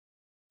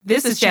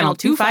This is Channel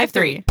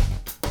 253.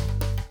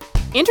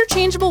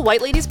 Interchangeable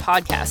White Ladies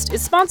podcast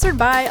is sponsored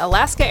by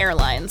Alaska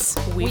Airlines.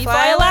 We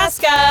fly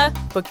Alaska.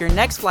 Book your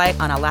next flight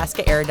on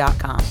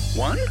alaskaair.com.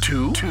 1,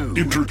 2,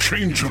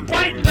 Interchangeable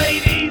White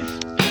Ladies.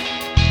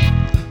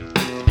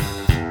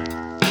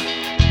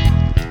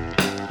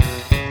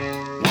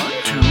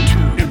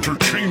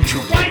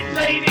 Interchangeable White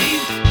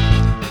Ladies.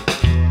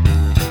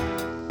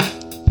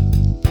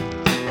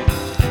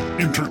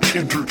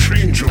 Interchangeable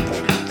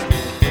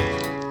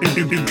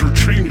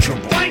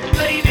Interchangeable White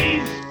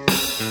Ladies.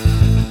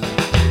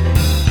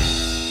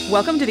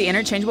 Welcome to the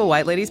Interchangeable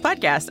White Ladies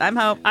podcast. I'm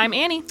Hope. I'm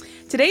Annie.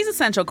 Today's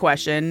essential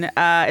question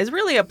is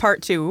really a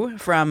part 2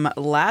 from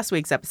last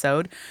week's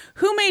episode.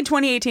 Who made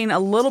 2018 a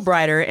little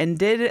brighter and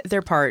did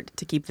their part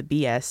to keep the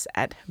BS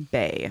at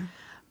bay?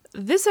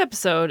 This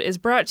episode is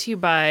brought to you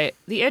by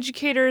the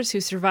educators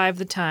who survived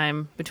the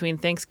time between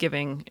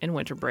Thanksgiving and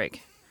winter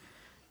break.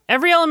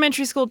 Every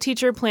elementary school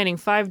teacher planning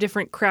 5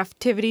 different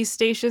craftivity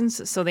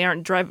stations so they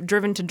aren't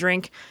driven to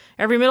drink.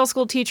 Every middle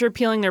school teacher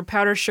peeling their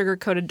powder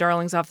sugar-coated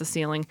darlings off the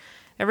ceiling.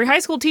 Every high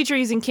school teacher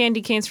using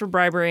candy canes for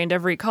bribery, and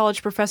every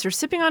college professor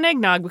sipping on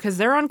eggnog because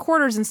they're on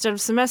quarters instead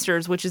of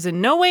semesters, which is in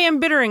no way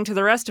embittering to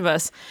the rest of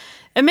us,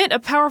 emit a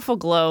powerful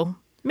glow.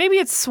 Maybe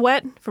it's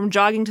sweat from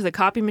jogging to the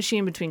copy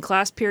machine between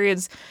class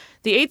periods,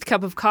 the 8th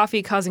cup of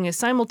coffee causing a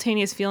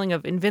simultaneous feeling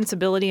of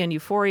invincibility and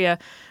euphoria,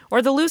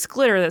 or the loose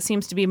glitter that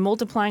seems to be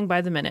multiplying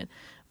by the minute.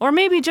 Or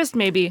maybe, just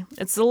maybe,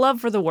 it's the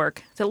love for the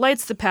work that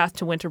lights the path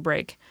to winter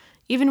break,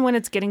 even when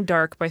it's getting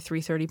dark by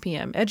 3:30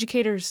 p.m.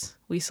 Educators,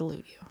 we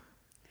salute you.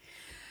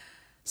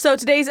 So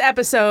today's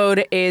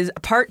episode is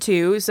part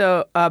 2,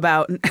 so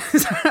about,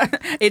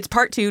 it's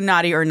part 2,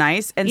 naughty or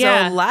nice. And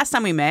Yeah. so last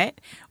time we met,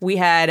 we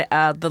had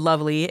the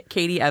lovely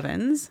Katie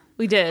Evans,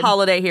 We did.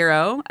 holiday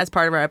hero, as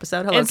part of our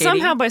episode. Hello, And Katie.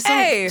 somehow, by some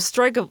Hey.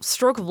 stroke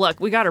of luck,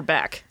 we got her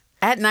back.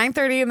 At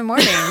 9:30 in the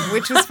morning,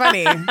 which was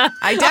funny.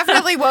 I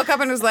definitely woke up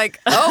and was like,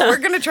 oh, we're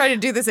going to try to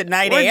do this at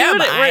 9 We're a.m.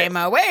 doing it. I'm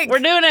awake. We're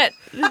doing it.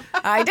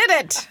 I did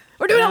it.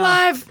 We're doing it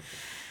live.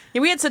 Yeah,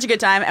 we had such a good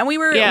time, and we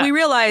Yeah.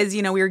 realized,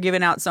 we were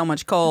giving out so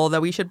much coal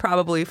that we should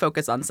probably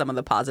focus on some of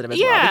the positive as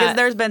well, Yeah. because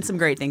there's been some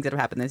great things that have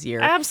happened this year.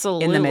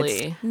 Absolutely. In the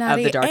midst of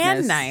Naughty the darkness.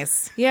 and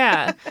nice.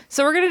 Yeah.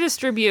 So we're going to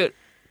distribute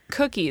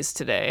cookies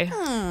today.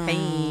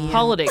 Hey.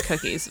 Holiday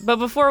cookies. But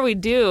before we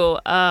do,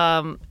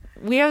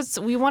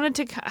 we wanted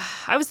to.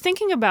 I was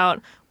thinking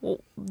about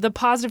the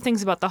positive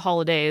things about the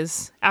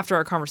holidays after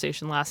our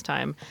conversation last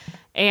time,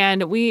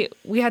 and we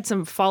had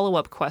some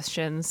follow-up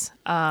questions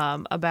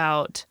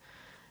about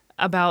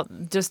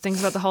just things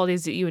about the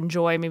holidays that you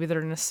enjoy, maybe that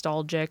are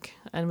nostalgic,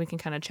 and we can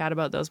kind of chat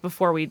about those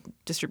before we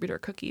distribute our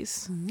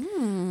cookies.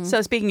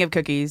 So speaking of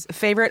cookies,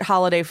 favorite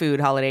holiday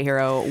food, holiday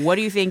hero, what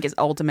do you think is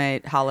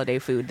ultimate holiday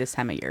food this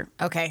time of year?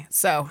 Okay,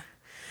 so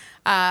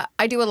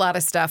I do a lot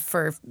of stuff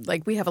for,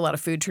 we have a lot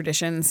of food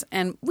traditions,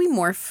 and we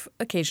morph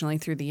occasionally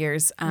through the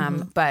years.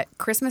 But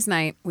Christmas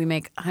night, we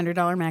make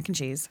 $100 mac and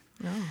cheese,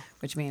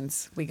 which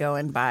means we go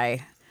and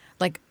buy,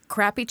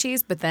 crappy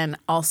cheese, but then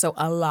also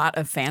a lot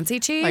of fancy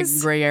cheese.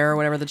 Like Gruyere or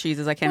whatever the cheese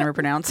is I can't ever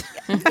pronounce.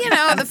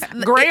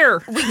 Gruyere.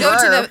 We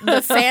go to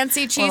the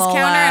fancy cheese Little,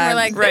 counter and we're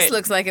like, right. this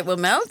looks like it will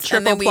melt. And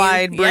Triple then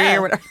plied brie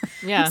or whatever.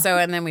 Yeah.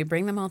 And then we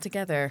bring them all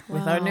together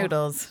with our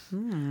noodles.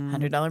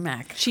 $100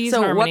 mac. Cheese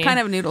So harmony. what kind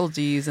of noodles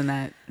do you use in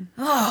that?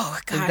 Oh,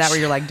 gosh. Is that where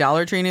you're like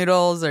Dollar Tree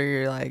noodles or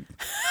you're like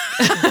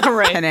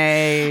right?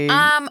 penne?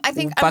 I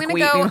think I'm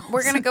buckwheat gonna go. noodles?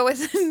 We're gonna go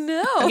with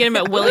no. You get them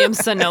at Williams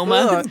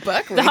Sonoma.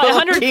 Buckwheat. The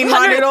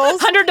Quinoa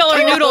noodles?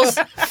 $100 noodles,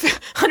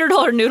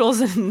 $100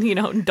 noodles,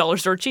 and dollar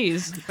store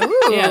cheese. Ooh,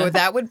 Yeah.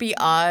 that would be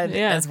odd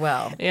Yeah. as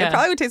well. Yeah, It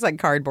probably would taste like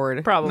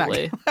cardboard.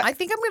 probably. I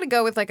think I'm gonna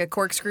go with a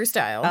corkscrew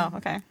style. Oh,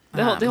 okay.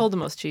 They hold the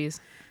most cheese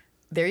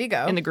There you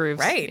go. in the grooves.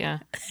 Right. Yeah.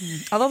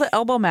 Although the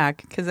elbow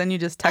mac, because then you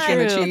just tuck in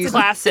the Ew, cheese.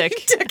 classic.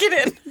 Tuck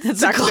it in.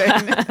 It's a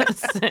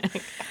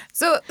classic.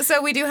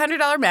 So we do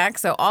 $100 mac,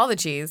 so all the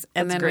cheese,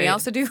 and That's then great. we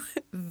also do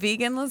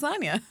vegan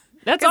lasagna.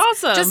 That's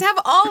awesome. Just have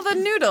all the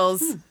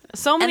noodles.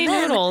 so many And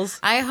then noodles.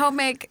 I home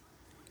make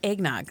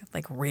eggnog,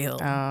 real.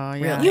 Oh, yeah.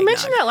 real You eggnog.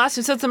 mentioned that last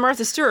time. So it's the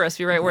Martha Stewart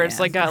recipe, right? Where it's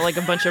Yeah. got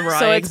a bunch of raw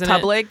So eggs it's in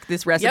public,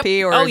 this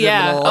recipe, or it. Oh is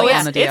yeah. it a little Oh on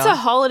yeah. the deal? It's a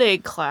holiday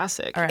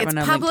classic. All right, It's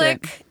I'm gonna link to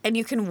it. public, and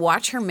you can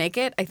watch her make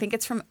it. I think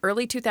it's from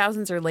early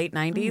 2000s or late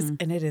 90s,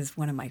 and it is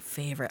one of my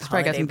favorite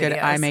Probably got holiday some good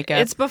videos. eye makeup.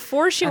 It's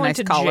before she A went nice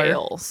to collar.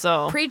 jail.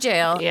 So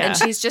Pre-jail, Yeah. and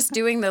she's just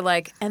doing the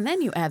and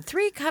then you add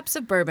 3 cups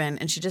of bourbon,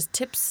 and she just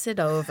tips it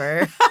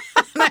over.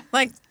 And I'm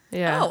like,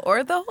 Yeah. oh,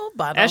 or the whole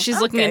bottle. as she's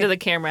looking Okay. into the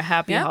camera,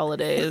 happy Yep.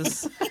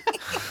 holidays.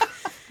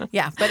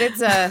 Yeah, but it's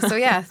so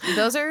yeah,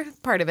 those are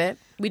part of it.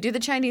 We do the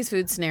Chinese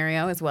food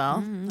scenario as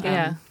well.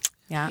 Yeah.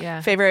 Yeah.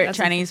 Yeah. Favorite That's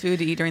Chinese food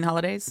to eat during the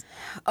holidays?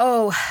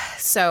 Oh,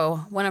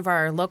 so one of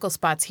our local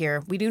spots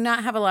here, we do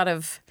not have a lot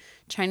of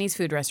Chinese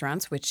food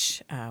restaurants,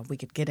 which we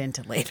could get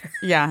into later.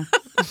 Yeah.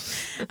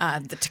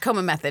 The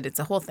Tacoma method, it's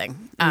a whole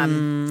thing.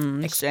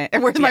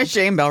 Where's my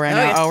shame bell right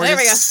now? yeah. we're There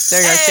we just- go.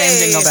 There you go. Shame Hey.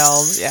 jingle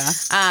bells.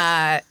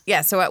 Yeah.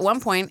 Yeah, so at one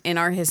point in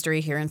our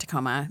history here in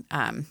Tacoma,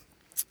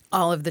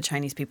 all of the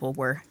Chinese people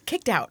were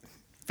kicked out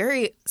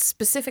very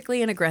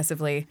specifically and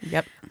aggressively.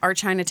 Yep. Our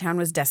Chinatown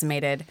was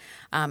decimated.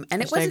 And it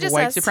Hashtag wasn't just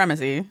white us,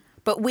 supremacy.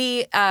 but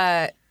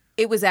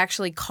it was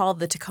actually called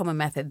the Tacoma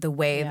Method, the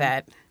way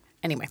that,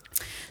 anyway.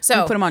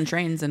 So We put them on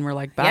trains and we're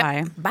like,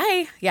 bye. Yep,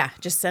 bye. Yeah,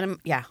 just send them.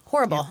 Yeah,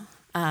 horrible.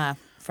 A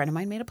friend of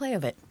mine made a play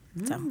of it.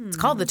 So it's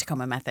called the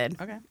Tacoma Method.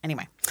 Okay.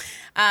 Anyway,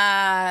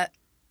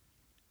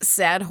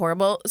 sad,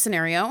 horrible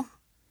scenario,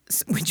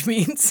 which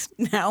means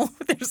now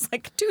there's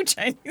like 2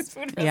 Chinese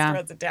food Yeah.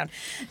 restaurants in town.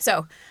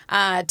 So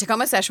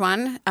Tacoma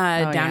Szechuan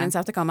down yeah. in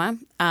South Tacoma,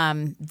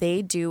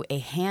 they do a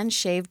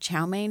hand-shaved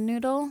chow mein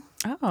noodle.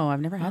 Oh, I've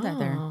never had that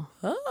there.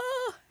 Oh,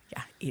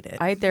 yeah, eat it.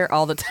 I eat there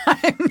all the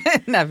time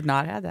and I've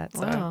not had that.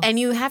 So. Wow. And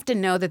you have to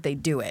know that they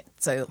do it.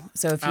 So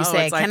if you Oh,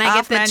 say, it's like "Can I get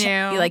off the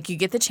menu. like you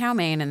get the chow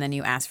mein," and then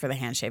you ask for the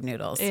hand-shaved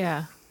noodles.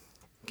 Yeah.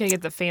 Gotta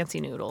get the fancy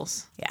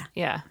noodles. Yeah,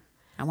 Yeah.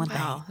 I want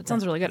Wow, that. that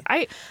sounds really good.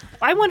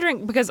 I'm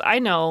wondering because I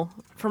know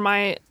for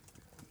my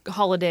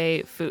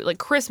holiday food, like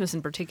Christmas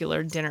in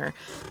particular, dinner,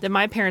 that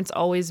my parents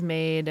always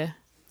made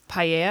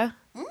paella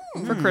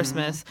for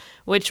Christmas,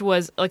 which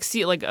was like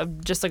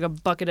just like a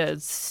bucket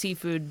of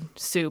seafood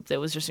soup that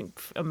was just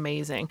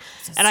amazing.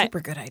 It's a super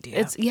good idea.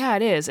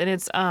 It is, and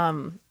it's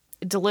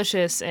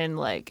delicious and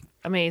like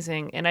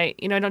amazing. And I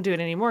don't do it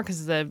anymore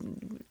because I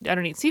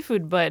don't eat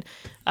seafood, but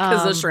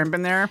Because the shrimp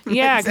in there.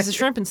 yeah, because of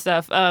shrimp and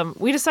stuff.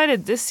 We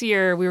decided this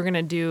year we were going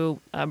to do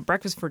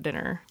breakfast for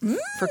dinner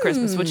for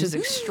Christmas, which is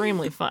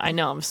extremely fun. I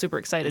know, I'm super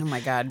excited. Oh my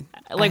God.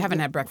 I Like- haven't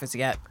had breakfast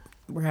yet.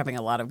 We're having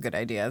a lot of good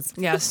ideas.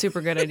 Yeah,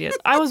 super good ideas.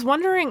 I was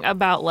wondering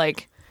about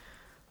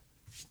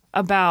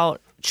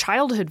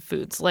childhood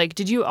foods. Like,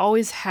 did you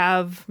always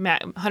have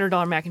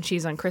 $100 mac and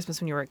cheese on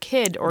Christmas when you were a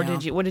kid, or No.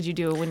 what did you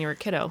do when you were a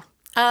kiddo?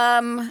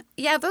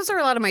 Yeah, those are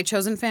a lot of my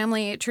chosen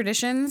family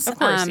traditions. Of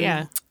course,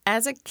 yeah.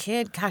 As a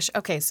kid, gosh,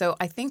 okay, so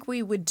I think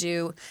we would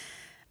do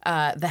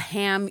the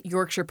ham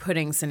Yorkshire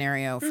pudding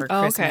scenario for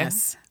Oh, okay.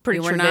 Christmas. Pretty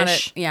we were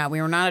tradish.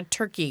 we were not a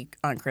turkey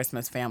on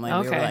Christmas family. We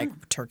Okay. were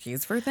like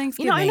turkeys for You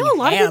Thanksgiving. know, I know a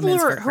lot of ham people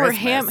is for who are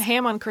Christmas.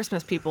 ham on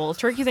Christmas people.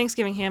 Turkey,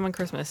 Thanksgiving, ham on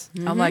Christmas.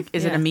 I'm like,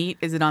 is it Yeah. a meat?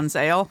 Is it on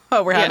sale?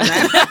 Oh, we're having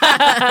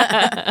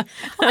that.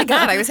 Oh my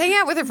God, I was hanging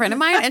out with a friend of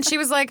mine and she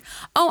was like,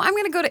 "Oh, I'm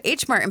going to go to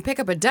H Mart and pick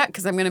up a duck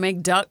because I'm going to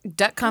make duck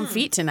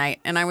confit tonight."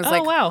 And I was Oh,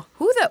 like, wow.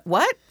 "Who the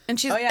what?"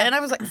 And yeah. and I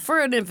was like,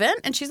 "For an event?"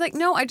 And she's like,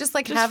 "No, I just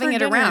like Just having for it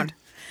dinner. around."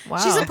 Wow.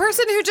 She's a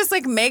person who just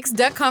like makes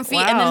duck confit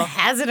and Wow. then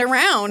has it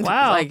around.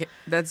 Wow. Like,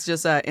 that's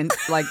just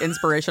like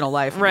inspirational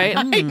life. Right?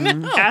 I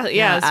know.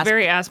 Yeah, it's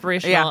very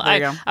aspirational. Yeah, there you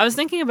go. I was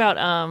thinking about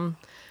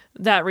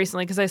that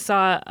recently because I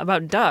saw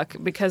about duck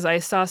because I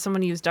saw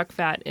someone use duck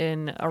fat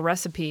in a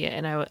recipe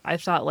and I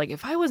thought like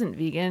if I wasn't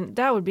vegan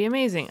that would be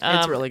amazing.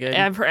 It's really good.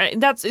 I've heard,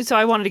 so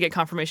I wanted to get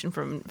confirmation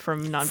from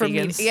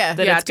non-vegans. yeah.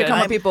 that Yeah, it's to good.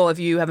 Tacoma people, if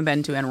you haven't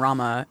been to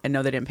Enrama, and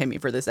no, they didn't pay me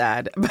for this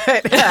ad,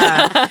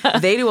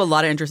 but they do a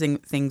lot of interesting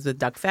things with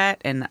duck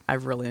fat, and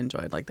I've really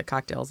enjoyed like the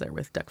cocktails there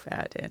with duck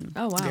fat and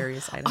Oh, wow.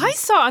 various items. I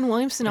saw on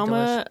Williams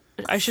Sonoma.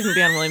 I shouldn't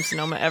be on Williams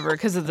Sonoma ever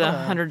because of the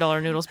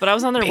 $100 noodles, but I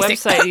was on their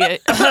website.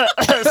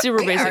 Yeah, super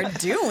We basic. are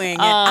doing it.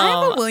 I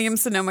have a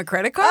Williams Sonoma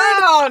credit card.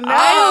 Oh no!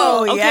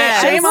 Oh, Okay,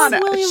 yes. Shame I love on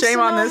Williams shame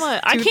on this.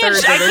 Sonoma. I 2/3 can't.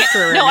 of this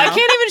crew right No, I now.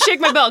 can't even shake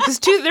my belt because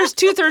there's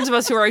 2/3 of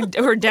us who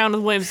are down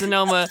with Williams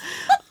Sonoma.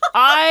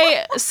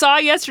 I saw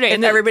yesterday,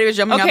 and everybody was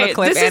jumping off okay, a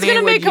cliff. This is Annie, gonna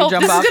would make you hope.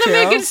 jump This is off gonna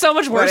make too? it so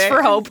much worse Would it?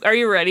 for Hope. Are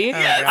you ready?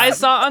 God. I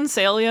saw on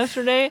sale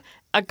yesterday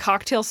a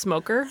cocktail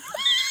smoker,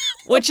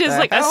 which is the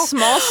like a hell?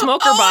 small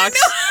smoker box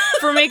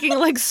for making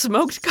like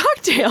smoked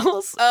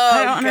cocktails.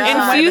 I don't understand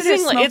why it would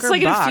Infusing, be a it's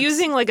like smoker box.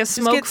 infusing like a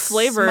smoke get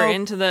flavor smoked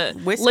into the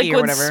whiskey or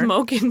liquid whatever.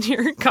 smoke into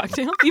your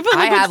cocktail. You put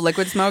I liquid, have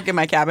liquid smoke in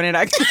my cabinet.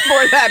 I can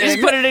pour that just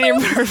in. put it in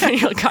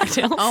your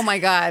cocktail. Oh my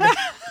God.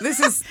 This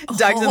is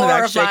Doug's in the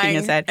back shaking horrifying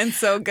his head. and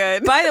so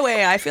good. By the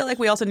way, I feel like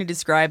we also need to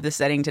describe the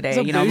setting today. It's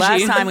a You know,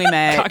 bougie last time we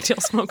met,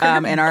 cocktail smoker.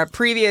 in our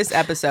previous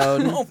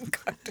episode, Oh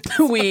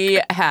God. we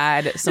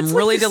had some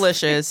really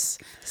delicious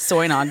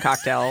soy non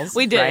cocktails.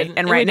 We did. right?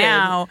 And We right did.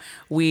 now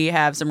we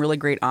have some really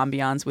great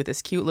ambiance with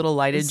this cute little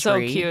lighted So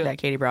tree cute. that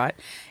Katie brought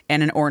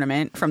and an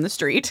ornament from the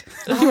street.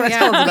 You want to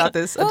tell us about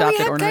this Well, we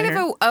adopted had ornament? kind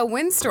here? of a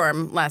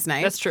windstorm last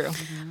night. That's true.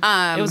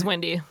 It was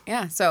windy.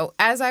 Yeah. So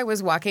as I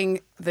was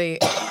walking the,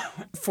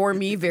 for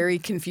me, very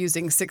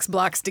confusing 6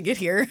 blocks to get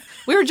here.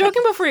 We were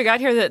joking before you got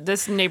here that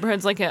this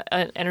neighborhood's like an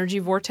energy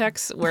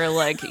vortex where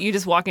like you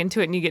just walk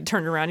into it and you get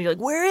turned around and you're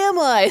like, where am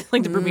I?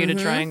 Like the Bermuda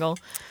Triangle.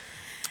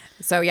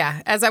 So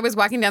yeah, as I was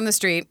walking down the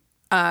street,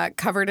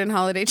 covered in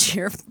holiday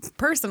cheer,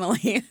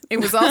 personally, it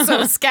was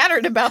also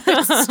scattered about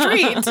the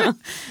street.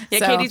 Yeah,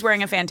 So- Katie's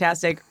wearing a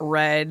fantastic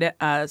red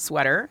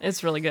sweater.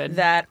 It's really good.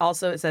 That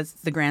also, it says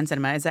the Grand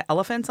Cinema. Is that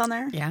elephants on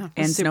there? Yeah.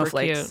 And Super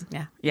snowflakes. cute.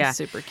 Yeah. Yeah.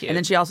 Super cute. And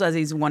then she also has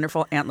these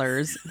wonderful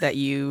antlers that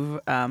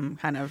you've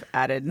kind of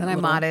added. And I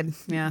little- modded.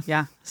 Yeah.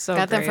 Yeah. So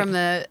Got them great. from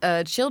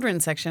the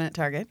children's section at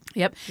Target.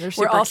 Yep. They're We're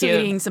super also cute.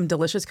 eating some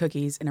delicious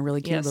cookies in a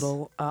really cute Yes.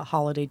 little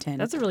holiday tin.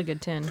 That's a really good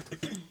tin.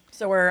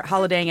 So we're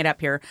holidaying it up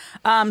here.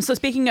 So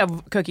speaking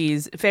of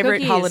cookies, favorite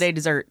Cookies. holiday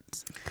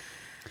desserts?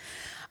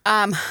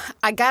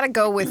 I gotta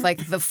go with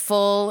like the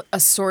full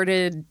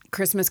assorted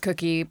Christmas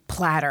cookie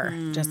platter,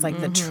 just like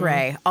the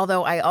tray.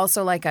 Although I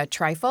also like a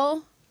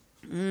trifle.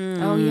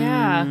 Oh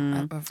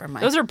yeah, For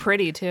my, those are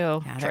pretty too.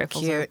 yeah, they're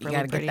Trifles cute. are You really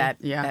gotta pretty. get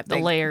that. Yeah. that The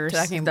big, layers.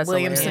 Talking That's the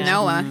Williams layers.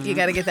 Sonoma. You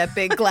gotta get that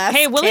big glass.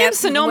 Hey,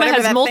 Williams can- Sonoma whatever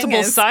has that thing multiple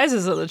is.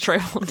 sizes of the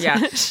trifle dish. Yeah.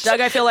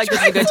 Doug, I feel like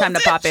this is a good time to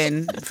pop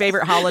in.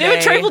 Favorite holiday They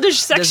have a trifle dish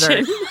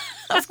section. dessert.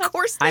 Of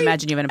course, I they-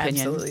 imagine you have an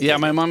opinion. Absolutely. Yeah,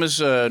 my mom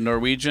is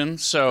Norwegian,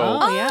 so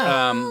Oh,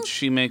 yeah.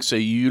 she makes a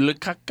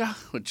julekake,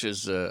 which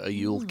is a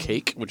Yule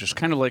cake, which is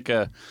kind of like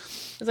a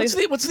what's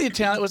the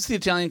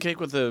Italian cake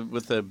with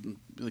the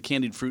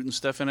candied fruit and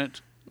stuff in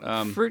it?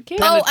 Fruitcake.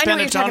 Oh, I know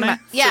what you're talking Panettone? about.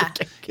 Yeah.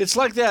 It's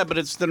like that, but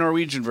it's the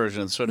Norwegian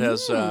version. So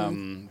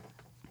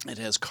it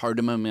has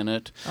cardamom in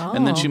it,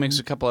 and then she makes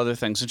a couple other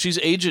things. And she's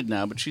aged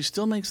now, but she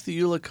still makes the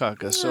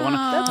julekake. So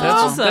that's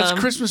awesome.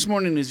 Christmas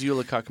morning is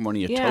julekake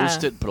morning. You Yeah.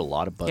 toast it, put a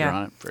lot of butter Yeah.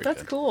 on it. Very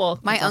That's good. cool.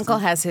 My uncle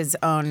has his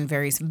own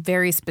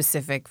very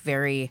specific,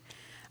 very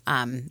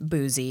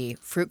boozy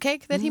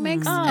fruitcake that he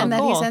makes and that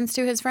he cool. sends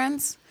to his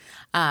friends.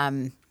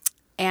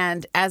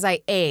 And as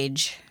I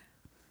age,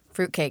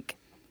 fruitcake,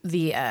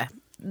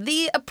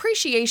 the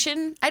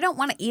appreciation, I don't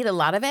want to eat a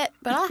lot of it,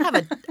 but I'll have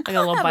a, a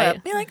little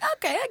bite. Be like,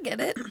 okay, I get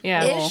it.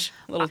 Yeah. Ish.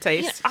 Little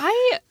taste.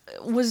 I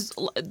was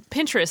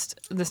Pinterest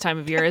this time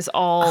of year is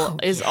all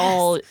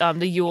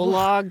the Yule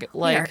log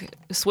like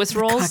Swiss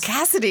rolls.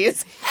 Cassidy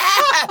is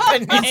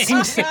happening.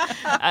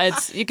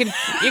 It's you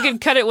can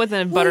cut it with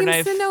a butter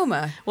knife.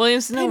 Sonoma.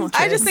 Williams Sonoma.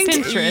 I just think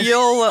Pinterest.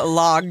 Yule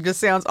log just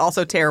sounds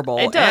also terrible.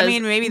 It does. I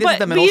mean, maybe this is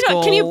the But middle you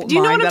know, school do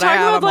you know mind what I'm that I talking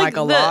have. about? I'm like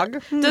a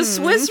log. The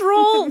Swiss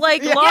roll,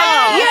 like log.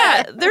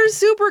 Yeah, they're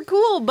super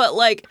cool, but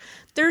like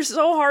they're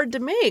so hard to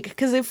make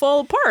because they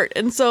fall apart.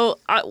 And so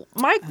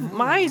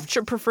my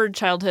preferred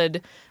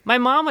childhood, my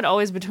mom would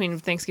always between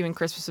Thanksgiving and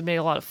Christmas would make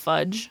a lot of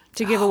fudge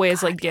to give away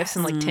as like gifts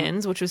in like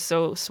tins, which was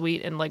so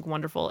sweet and like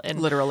wonderful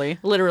and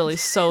literally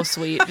so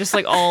sweet, just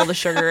like all the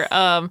sugar.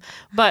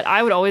 But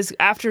I would always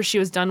after she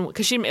was done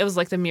because it was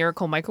like the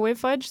miracle microwave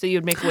fudge that you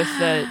would make with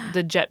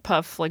the jet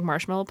puff like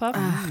marshmallow puff.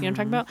 You know what I'm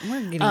talking about?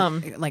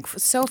 We're getting like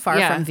so far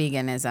yeah. from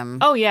veganism.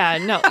 Oh yeah,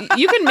 no,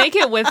 you can make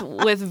it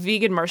with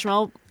vegan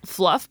marshmallow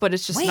fluff, but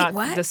it's just Wait, not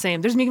what? the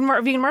same. There's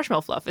vegan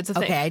marshmallow fluff. It's a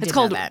thing. Okay, I it's did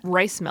called know that.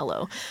 rice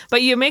mellow.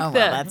 But you make Oh,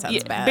 well, that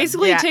sounds bad.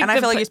 basically Yeah, take and I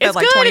the feel like you it's spent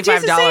like good, it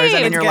tastes the $25 and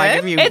same. then you're It's like,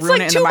 good. if you it's ruin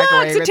like it in the $2.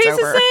 microwave, It it's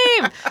tastes over. the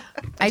same.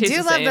 I tastes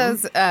do the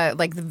love same. those,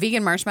 like the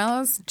vegan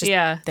marshmallows. Just,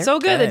 Yeah, they're so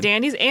good. The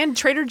Dandies and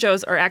Trader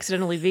Joe's are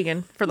accidentally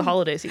vegan for the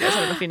holidays. You guys, I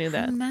don't know if you knew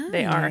that.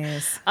 They are.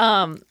 Nice.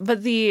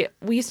 But we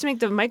used to make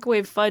the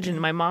microwave fudge,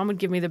 and my mom would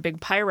give me the big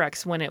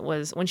Pyrex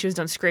when she was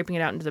done scraping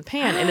it out into the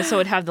pan, and so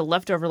it'd have the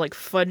leftover like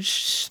fudge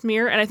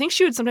smear. And I think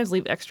she would sometimes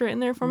leave extra in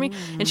there for me,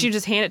 and she'd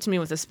just hand it to me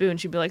with a spoon.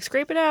 She'd be like,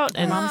 "Scrape it out."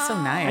 And Mom's so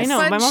nice. I know,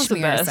 Fudge my mom's the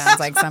smear best. sounds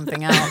like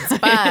something else,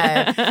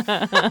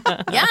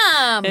 but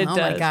yum! It Oh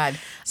my does. god!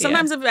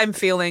 Sometimes if I'm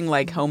feeling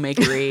like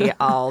homemakery,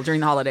 during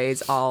the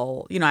holidays,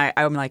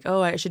 I'm like,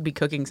 oh, I should be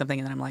cooking something,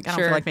 and then I'm like, I don't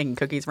Sure. feel like making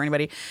cookies for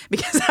anybody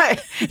because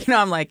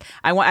I'm like,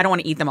 I don't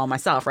want to eat them all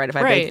myself, right? If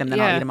I Right, bake them, then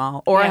yeah. I'll eat them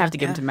all, or I Yeah. have to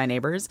give them to my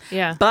neighbors.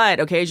 Yeah. But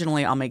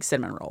occasionally I'll make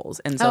cinnamon rolls,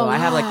 and so Oh, I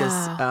have like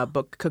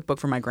this cookbook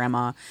from my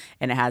grandma,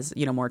 and it has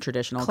more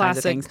traditional kinds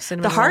of Classic things.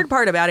 cinnamon The hard roll.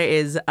 part about it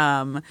is.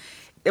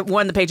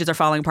 One, the pages are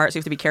falling apart, so you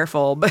have to be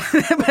careful.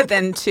 But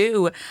then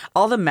two,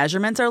 all the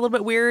measurements are a little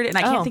bit weird, and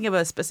I can't Oh. think of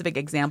a specific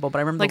example. But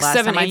I remember Like the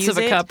last time I 7/8 used of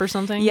a it. cup or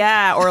something?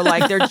 Yeah, or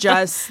like they're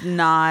just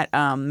not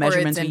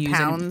measurements in we use.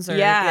 pounds or-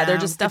 yeah, yeah, they're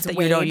just stuff it's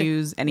that you don't weighed.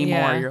 use anymore.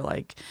 Yeah. You're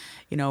like,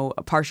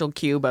 a partial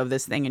cube of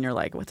this thing, and you're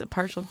like, what's a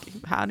partial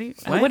cube? How do you?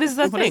 What is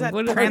that What thing? does that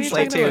What are you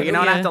translate talking to? about? And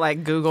I Yeah. have to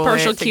like Google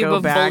partial it to cube go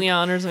of back.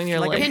 bouillon or something.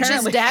 You're Like like, Pinches,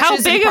 apparently- dashes, how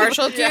big and of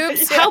partial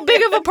cubes. How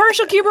big of a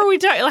partial cube are we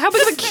talking? How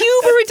big of a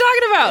cube are we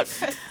talking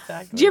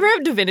about? Do you ever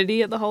have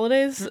divinity at the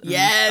holidays?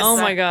 Yes. Oh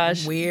my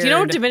gosh. Weird. Do you know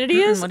what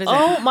divinity is? What is it?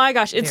 Oh my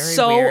gosh, it's Very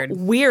so weird.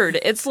 weird.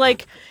 It's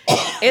like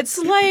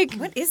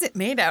What is it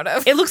made out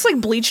of? it looks like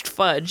bleached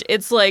fudge.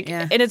 It's like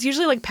Yeah. and it's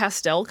usually like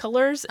pastel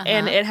colors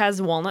and it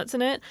has walnuts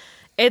in it.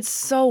 It's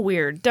so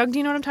weird. Doug, do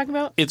you know what I'm talking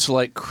about? It's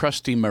like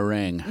crusty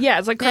meringue. Yeah,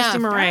 it's like crusty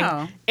Yeah. meringue.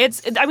 Wow.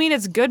 It's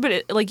good, but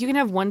you can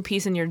have one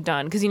piece and you're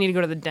done because you need to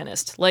go to the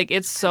dentist. Like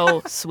it's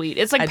so sweet.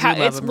 It's like I do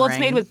love it's a made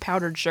meringue. with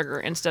powdered sugar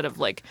instead of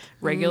like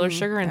regular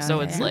sugar, and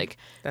so it's like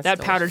That's that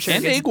delicious. powdered sugar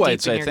And gets egg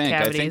whites, deep in I your think.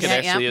 cavities. I think it Yeah,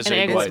 actually yeah. is And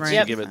egg egg whites whites. to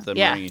Yep. give it the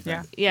Yeah. meringue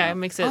thing. Yeah, it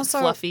makes it Also-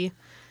 fluffy.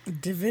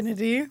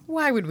 Divinity?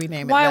 Why would we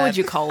name it Why that? would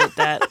you call it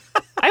that?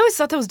 I always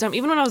thought that was dumb.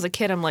 Even when I was a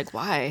kid, I'm like,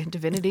 why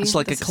divinity? It's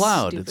like This a is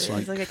cloud. stupid. It's like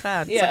It's like a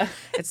cloud. Yeah.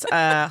 It's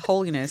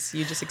holiness.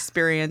 You just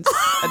experience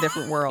a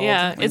different world.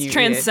 Yeah, when it's you eat it.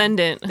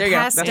 transcendent. There you go.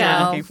 That's what I'm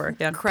Pastel. looking for.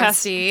 Yeah.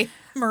 crusty?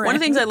 One of the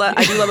things I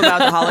do love about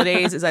the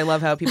holidays is I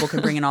love how people can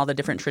bring in all the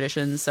different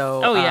traditions.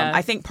 So Oh, yeah.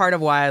 I think part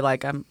of why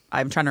I'm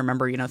I'm trying to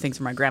remember, things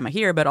from my grandma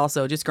here, but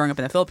also just growing up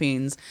in the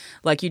Philippines,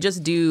 like you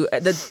just do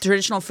the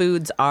traditional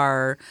foods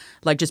are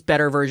like just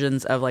better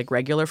versions of like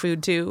regular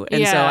food too.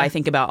 And so Yeah. I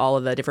think about all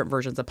of the different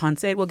versions of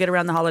pancit we'll get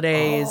around the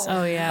holidays.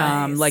 Oh,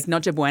 yeah. Like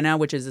Noche Buena,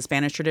 which is a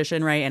Spanish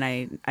tradition, right? And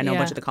I know a Yeah.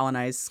 bunch of the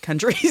colonized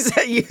countries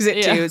that use it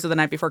Yeah. too. So the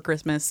night before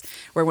Christmas,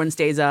 where everyone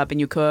stays up and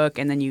you cook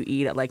and then you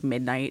eat at like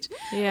midnight.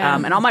 Yeah.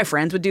 And all my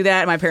friends would do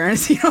that. And my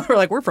parents, were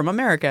like, we're from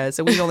America,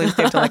 so we only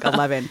stay till like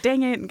 11.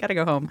 Dang it, gotta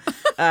go home.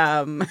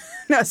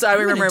 No, so I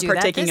remember do that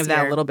partaking this of that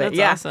year. a little bit. That's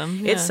yeah, awesome.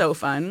 Yeah. It's so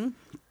fun.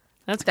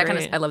 That's That great.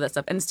 kind of, I love that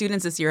stuff. And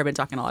students this year have been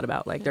talking a lot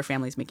about like their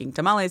families making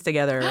tamales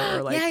together,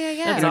 or like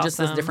yeah. That's just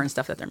this awesome. different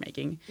stuff that they're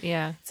making.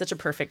 Yeah, Such a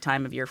perfect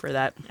time of year for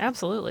that.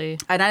 absolutely.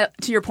 And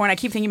to your point, I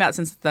keep thinking about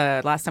since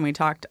the last time we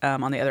talked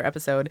on the other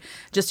episode,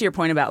 just to your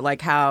point about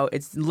like how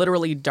it's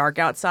literally dark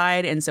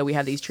outside, and so we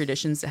have these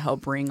traditions to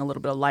help bring a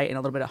little bit of light and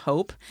a little bit of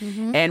hope.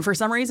 And for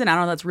some reason, I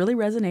don't know, that's really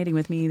resonating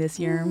with me this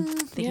year.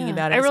 Thinking Yeah.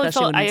 about it, I really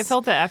especially felt. when I it's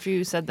felt that after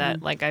you said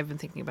that. Like I've been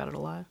thinking about it a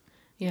lot.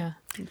 Yeah,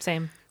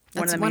 same.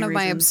 That's the one main of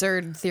my reasons.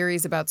 absurd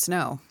theories about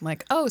snow.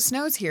 Like, oh,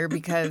 snow's here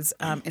because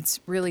it's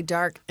really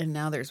dark and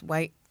now there's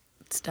white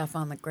stuff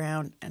on the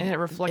ground. And it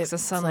reflects the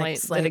it's, sunlight like,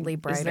 slightly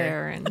that brighter. is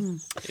there, and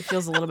it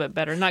feels a little bit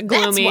better. Not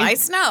That's gloomy. why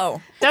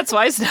snow. That's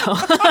why snow.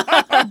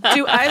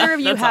 Do either of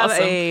you That's have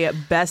awesome. a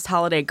best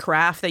holiday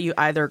craft that you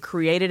either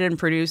created and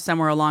produced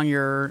somewhere along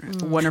your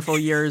wonderful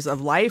years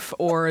of life,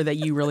 or that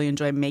you really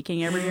enjoy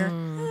making every year?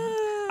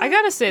 I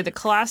gotta say the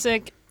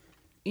classic.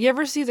 You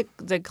ever see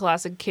the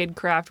classic kid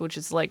craft, which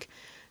is like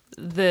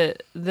the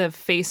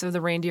face of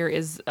the reindeer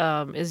is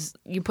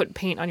you put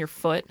paint on your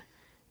foot,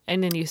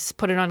 and then you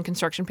put it on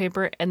construction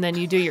paper, and then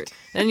you do your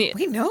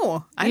Wait,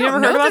 no. I You don't never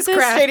know heard about this this?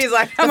 craft. Katie's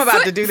like, I'm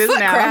about to do this foot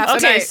now. craft.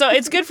 Okay, Okay. so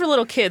it's good for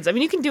little kids. I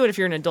mean, you can do it if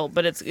you're an adult,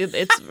 but it's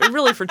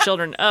really for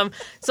children.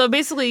 So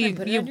basically,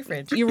 put it on your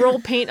fridge. you roll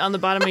paint on the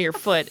bottom of your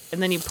foot,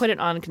 and then you put it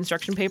on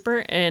construction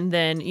paper, and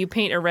then you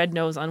paint a red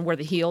nose on where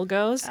the heel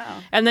goes,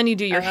 and then you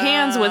do your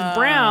hands with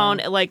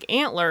brown like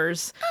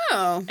antlers,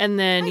 Oh. and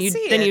then you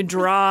see then it. you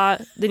draw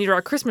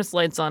Christmas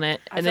lights on it,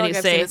 and I then feel you like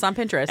I've say seen this on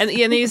Pinterest. and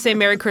then you say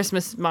Merry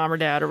Christmas, Mom or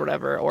Dad or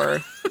whatever, or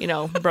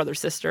brother,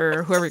 sister,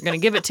 or whoever you're going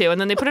to give it to,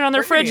 and then they put it on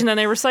their fridge, and then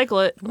they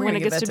recycle it when gonna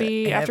it give gets to that to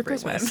be after everyone.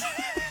 Christmas.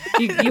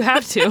 You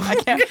have to.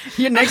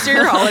 Next year,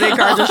 your holiday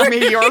cards will just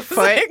be your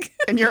foot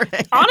and your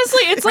hand.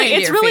 Honestly, it's like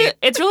Reindeer feet.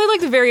 it's really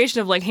like the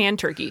variation of like hand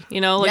turkey,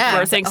 like Yes.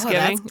 for Oh,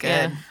 Thanksgiving. that's good.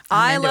 Yeah.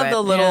 I into love it.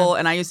 the little,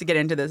 and I used to get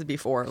into this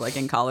before, like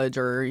in college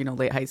or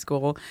late high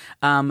school.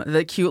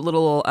 The cute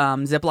little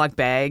Ziploc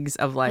bags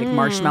of like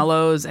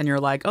marshmallows, and you're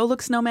like, oh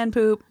look, snowman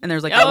poop, and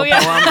there's like a Oh, little yeah.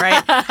 poem,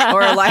 right?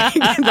 Or like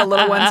the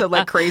little ones of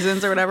like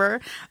craisins or whatever.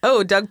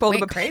 Oh, Doug pulled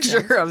Wait, up a craisins?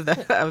 picture of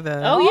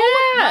the Oh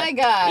yeah. my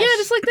gosh. Yeah,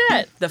 just like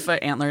that. the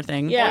foot antler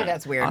thing. Yeah. Boy,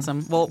 that's weird.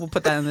 Awesome. We'll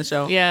put that in the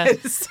show. Yeah.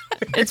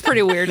 It's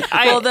pretty weird.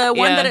 Well, the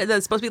one yeah.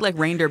 that's supposed to be like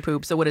reindeer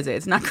poop. So what is it?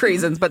 It's not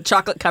craisins, but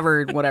chocolate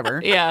covered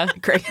whatever. Yeah.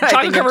 Chocolate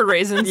Chocolate covered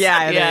raisins.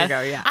 Yeah, there you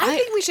go. Yeah. I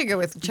think we should go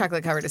with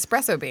chocolate covered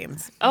espresso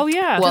beans. Oh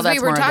yeah. Well, Because that's we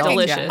were more talking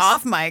delicious.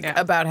 off mic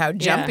about how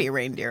jumpy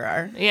reindeer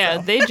are. yeah,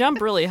 they jump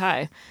really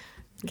high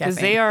because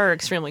they Caffeine. are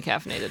extremely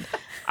caffeinated.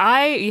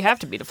 You have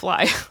to be to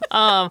fly.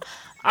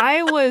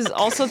 I was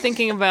also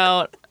thinking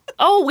about.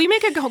 Oh, we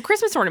make a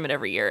Christmas ornament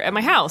every year at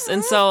my house,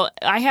 and so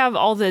I have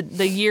all the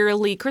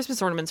yearly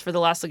Christmas ornaments for the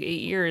last like 8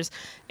 years.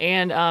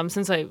 And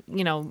since I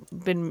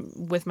been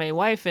with my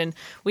wife, and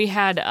we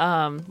had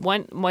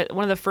one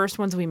of the first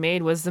ones we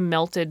made was the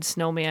melted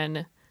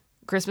snowman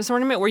Christmas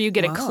ornament, where you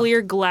get a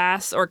clear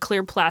glass or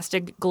clear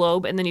plastic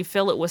globe, and then you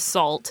fill it with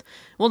salt.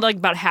 Well, like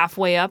about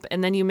halfway up,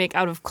 and then you make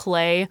out of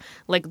clay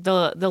like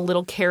the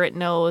little carrot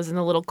nose and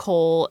the little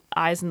coal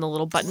eyes and the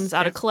little buttons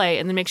out of clay,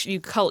 and then make sure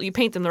you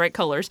paint them the right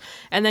colors,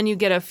 and then you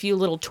get a few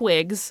little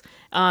twigs,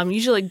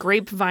 usually like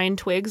grapevine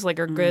twigs, like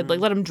are good, like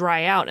let them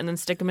dry out, and then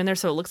stick them in there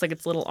so it looks like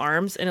it's little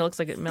arms, and it looks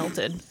like it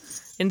melted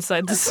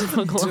inside the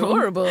snow globe.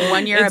 Adorable.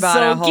 One year, It's about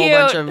so a whole cute.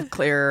 bunch of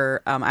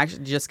clear. I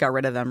actually just got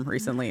rid of them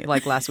recently,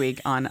 like last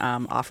week on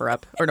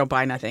OfferUp, or no,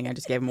 Buy Nothing. I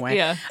just gave them away.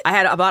 Yeah.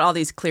 I bought all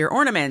these clear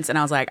ornaments, and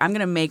I was like, I'm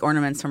gonna make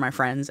ornaments for my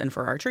friends and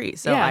for our tree.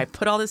 So Yeah. I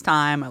put all this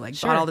time. I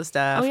bought all this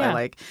stuff. Oh, yeah.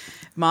 I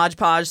Mod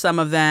Podge some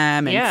of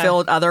them and Yeah.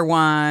 filled other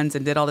ones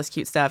and did all this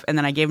cute stuff. And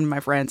then I gave them to my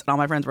friends, and all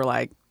my friends were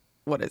like,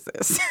 "What is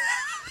this?"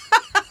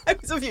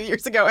 It was a few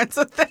years ago, and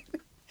so then.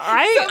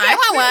 I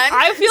want one.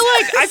 I feel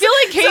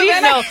like Katie.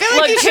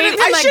 Look, You should have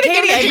been like, should've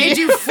Katie, given I it to made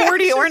you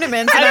 40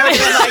 ornaments. And I would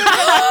have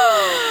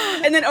been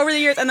like, And then over the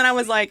years, and then I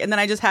was like, and then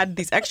I just had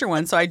these extra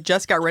ones, so I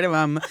just got rid of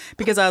them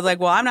because I was like,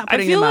 well, I'm not I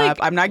putting feel them like up.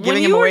 I'm not when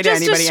giving you them were away to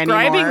just anybody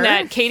describing anymore.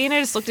 that, Katie and I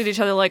just looked at each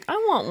other like, I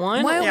want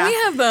one. why don't Yeah. we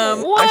have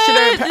them? What? I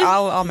should have.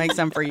 I'll make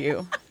some for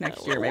you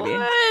next year, maybe.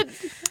 What?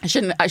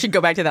 I should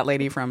go back to that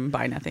lady from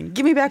Buy Nothing.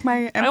 Give me back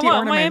my empty I want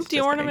ornaments. my empty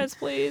Just ornaments,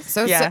 please.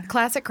 So, Yeah.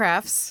 classic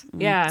crafts.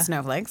 Yeah.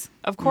 Snowflakes.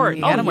 Of course.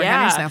 You gotta oh work on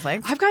yeah. your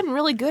snowflakes. I've gotten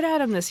really good at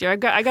them this year. I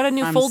got a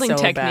new I'm folding so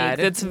technique bad.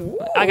 that's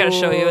I got to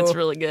show you. It's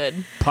really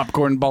good.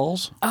 Popcorn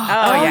balls. kidding.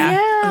 Oh yeah.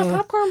 Yeah,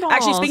 popcorn balls.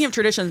 Actually, speaking of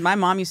traditions, my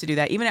mom used to do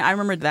that. Even I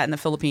remember that in the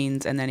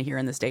Philippines and then here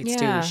in the States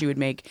Yeah. too. We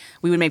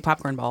would make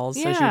popcorn balls.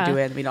 So she Yeah. would do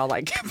it. And we'd all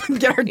like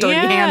get our dirty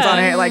Yeah. hands on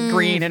it, like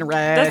green and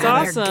red. That's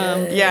and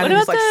then- awesome. Yeah, What and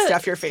just about like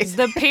stuff your face.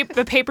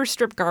 The paper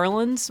strip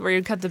garlands, where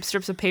you cut the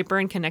strips of paper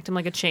and connect them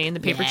like a chain, the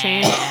paper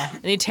chain,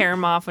 and you tear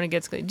them off when it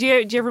gets. Do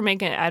you ever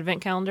make an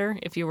advent calendar?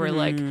 If you were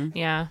like,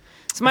 yeah.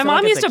 So my feel mom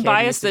like as used a to kid,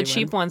 buy we us used to the do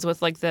cheap one. ones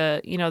with like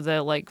the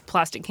the like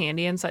plastic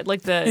candy inside,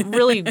 like the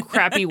really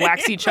crappy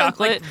waxy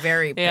chocolate. Like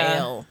very Yeah.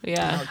 pale.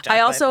 Yeah. milk I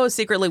chocolate. also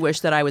secretly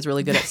wish that I was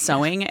really good at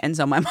sewing, and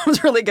so my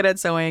mom's really good at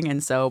sewing,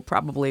 and so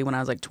probably when I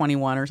was like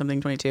 21 or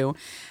something, 22,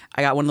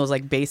 I got one of those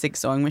like basic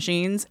sewing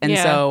machines, and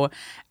Yeah. so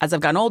as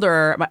I've gotten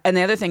older, and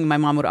the other thing my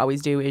mom would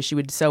always do is she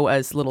would sew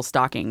us little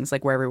stockings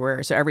like wherever we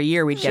were. So every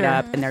year we'd get Sure.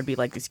 up, and there'd be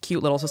like these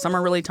cute little. So some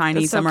are really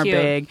tiny, That's so some are cute.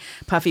 big,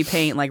 puffy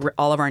paint, like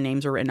all of our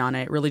names were written on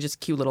it. Really just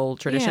cute little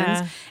traditions.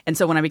 Yeah. And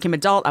so when I became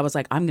adult, I was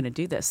like, I'm gonna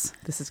do this.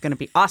 This is gonna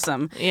be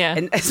awesome. Yeah.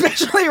 And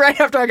especially right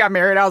after I got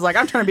married, I was like,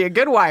 I'm trying to be a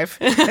good wife.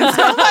 And so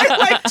I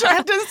like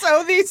tried to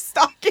sew these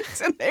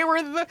stockings, and they were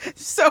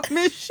so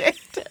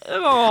misshaped.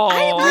 Oh.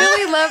 I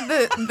really love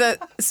the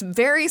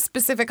very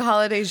specific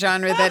holiday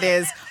genre that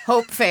is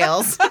hope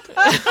fails.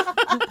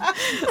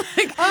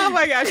 Oh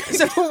my gosh!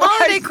 So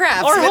Holiday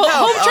crafts. Or with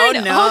Hope hope. trying,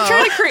 Oh, no. Hope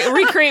trying to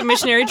recreate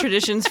missionary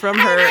traditions from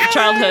her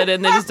childhood,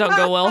 and they just don't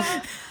go well.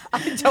 I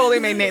totally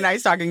made Nate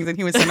nice stockings, and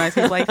he was so nice.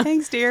 He was like,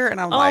 "Thanks, dear,"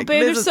 and I'm Oh, like,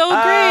 babe, "This they're is so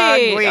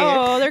great. ugly."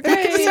 Oh, they're great.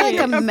 It's like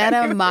a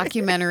meta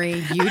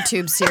mockumentary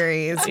YouTube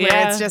series where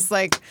Yeah. it's just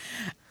like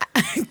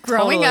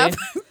growing Totally. up,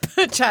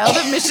 a child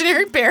of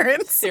missionary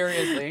parents.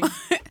 Seriously.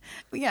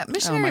 Yeah,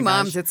 missionary my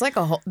moms. gosh. It's like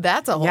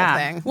that's a whole Yeah.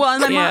 thing. Well, and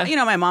my Yeah.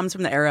 mom, my mom's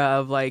from the era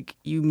of like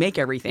you make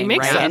everything, You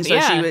make right? stuff, and so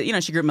yeah. she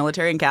was, she grew up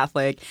military and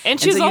Catholic, And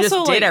she's so you also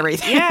just like, did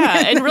everything.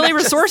 yeah, and really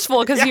resourceful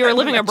because you were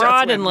living just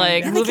abroad went and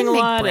like like that. moving a They can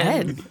make lot. bread.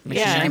 And, Missionary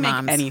yeah, Missionary make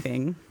moms.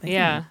 anything,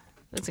 yeah,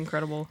 that's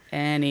incredible.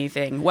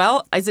 anything.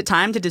 Well, is it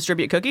time to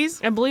distribute cookies?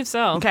 I believe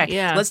so. Okay,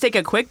 yeah. let's take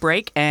a quick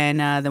break,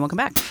 and then we'll come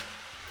back.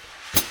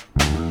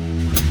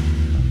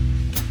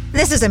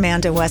 This is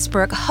Amanda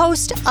Westbrook,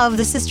 host of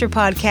the sister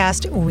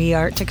podcast, We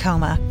Are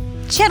Tacoma.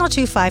 Channel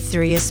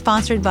 253 is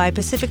sponsored by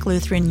Pacific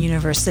Lutheran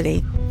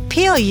University.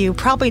 PLU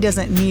probably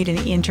doesn't need an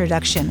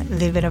introduction.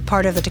 They've been a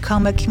part of the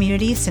Tacoma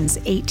community since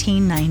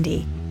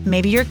 1890.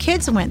 Maybe your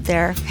kids went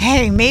there.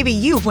 Hey, maybe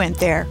you went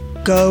there.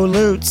 Go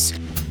Lutes.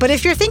 But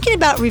if you're thinking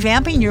about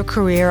revamping your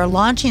career or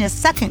launching a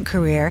second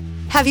career,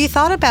 have you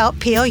thought about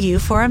PLU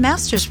for a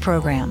master's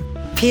program?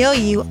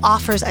 PLU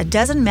offers a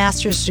dozen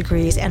master's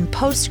degrees and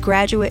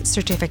postgraduate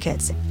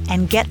certificates.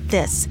 And get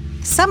this,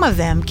 some of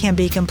them can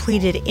be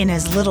completed in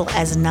as little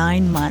as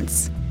 9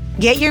 months.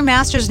 Get your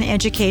master's in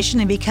education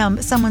and become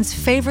someone's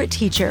favorite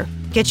teacher.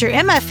 Get your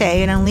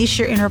MFA and unleash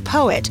your inner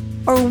poet.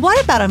 Or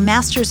what about a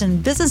master's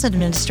in business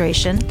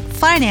administration,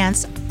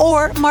 finance,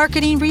 or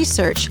marketing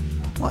research?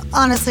 Well,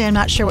 honestly, I'm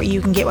not sure what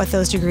you can get with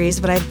those degrees,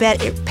 but I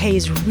bet it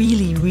pays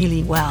really,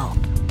 really well.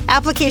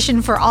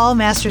 Application for all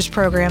master's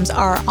programs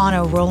are on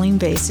a rolling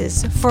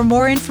basis. For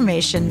more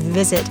information,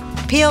 visit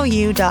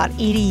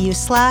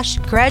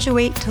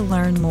plu.edu/graduate to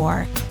learn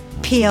more.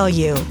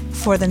 PLU,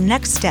 for the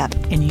next step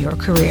in your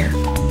career.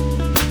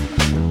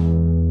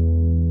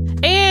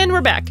 And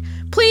we're back.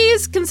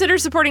 Please consider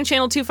supporting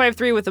Channel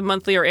 253 with a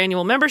monthly or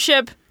annual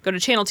membership. Go to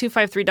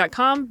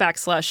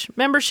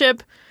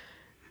channel253.com/membership.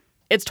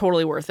 It's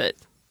totally worth it.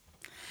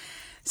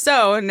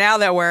 So now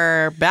that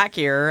we're back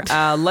here,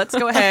 let's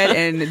go ahead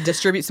and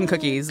distribute some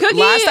cookies. Cookie-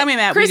 Last time we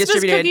met, Christmas we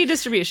distributed cookie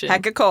distribution.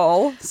 heck of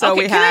coal. So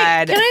Okay, we can I-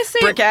 had can I say-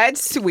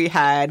 briquettes, we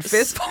had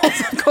fistfuls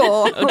of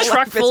coal, A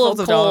truck full of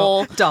fistfuls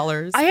coal.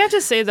 dollars. I have to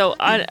say though,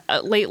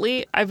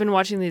 lately I've been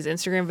watching these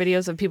Instagram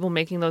videos of people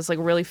making those like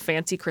really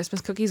fancy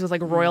Christmas cookies with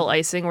like royal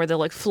icing, where they'll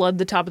like flood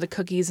the top of the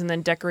cookies and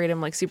then decorate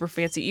them like super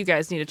fancy. You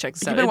guys need to check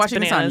this out. You've been It's watching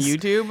bananas. this on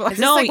YouTube? No, Is this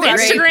like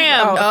great-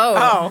 Instagram.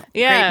 Oh,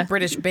 Yeah. Great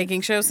British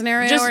baking show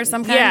scenario or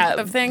some kind yeah,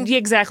 of thing. Yeah,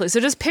 exactly. So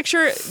just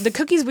picture the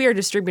cookies we are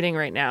distributing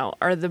right now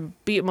are the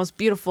most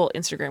beautiful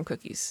Instagram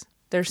cookies.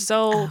 They're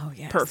so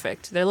yes.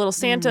 perfect. They're little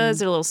Santas,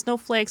 they're little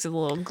snowflakes, with a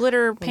little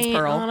glitter paint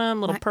pearl. on them,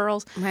 little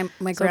pearls. My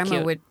So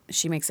grandma cute.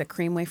 she makes a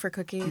cream wafer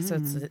cookie, so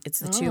it's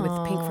the two with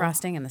the pink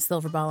frosting and the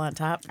silver ball on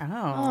top.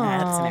 Oh.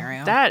 That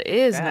scenario. That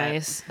is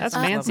nice. That's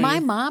fancy. My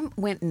mom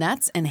went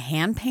nuts and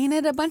hand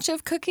painted a bunch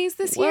of cookies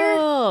this year.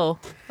 Whoa.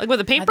 Like with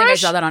a I think I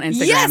paintbrush? saw that on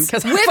Instagram. Yes,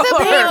 'cause I with a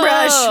follow her.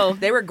 paintbrush. Whoa.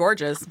 They were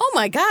gorgeous. Oh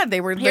my God, they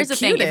were Here's the the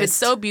thing: cutest. if it's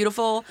so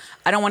beautiful,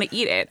 I don't want to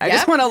eat it. I Yep.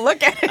 just want to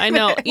look at it. I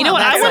know. You know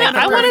Well, what? that's like the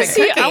I want to perfect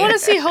see. I cookie. want to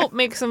see Hope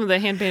make some of the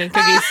hand painted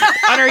cookies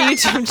on our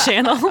YouTube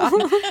channel.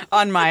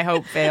 On my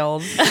hope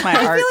fails. My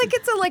I art. feel like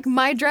it's a like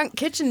my drunk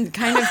kitchen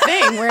kind of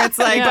thing where it's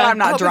like, Yeah. But I'm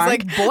not Hope is drunk.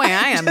 Like, boy,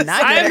 I am not. Good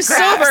I'm at crafts.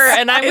 sober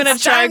and I'm gonna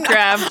It's try time-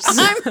 crafts.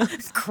 I'm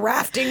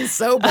crafting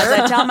sober. As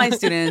I tell my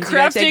students, you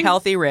gotta Crafting. take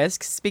healthy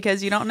risks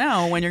because you don't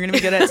know when you're going to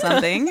be good at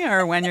something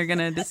or when you're going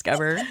to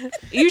discover.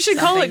 You should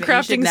call it Something that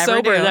you should crafting never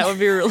sober. do. That would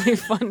be really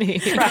funny.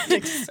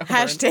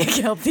 Hashtag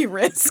healthy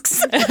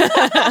risks.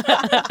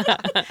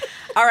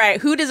 All right,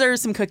 who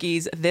deserves some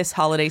cookies this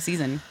holiday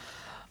season?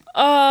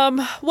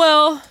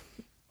 Well,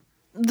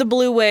 the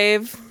Blue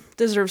Wave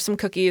deserves some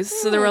cookies.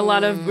 So there were a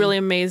lot of really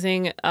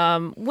amazing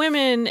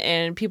women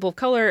and people of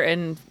color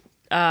and.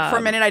 For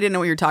a minute, I didn't know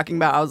what you were talking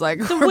about. I was like,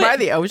 we're by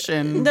the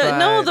ocean.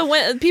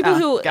 The people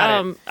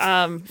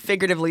who,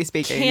 figuratively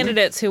speaking,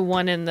 candidates who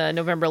won in the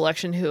November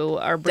election who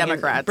are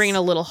Democrats. bringing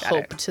a little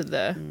hope to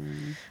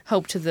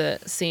the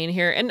scene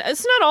here. And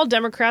it's not all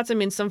Democrats. I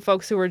mean, some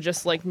folks who are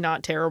just like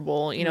not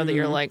terrible. You know, that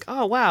you're like,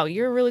 oh wow,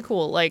 you're really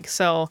cool. Like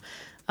so.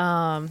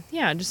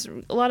 Just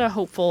a lot of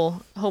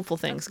hopeful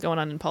things going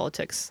on in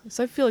politics.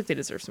 So I feel like they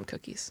deserve some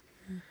cookies.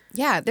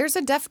 Yeah, there's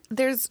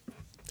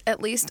at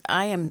least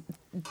I am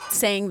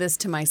saying this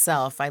to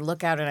myself. I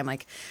look out and I'm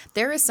like,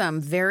 there is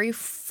some very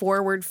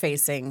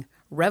forward-facing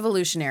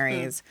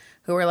revolutionaries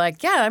who are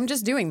like, yeah, I'm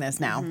just doing this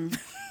now.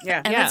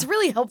 Yeah. And it's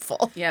really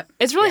helpful. Yep.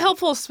 It's really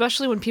helpful,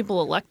 especially when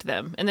people elect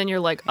them, and then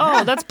you're like,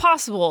 oh, that's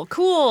possible.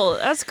 Cool.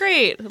 That's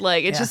great.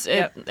 Like it's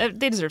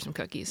they deserve some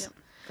cookies.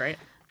 Great.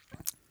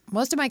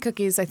 Most of my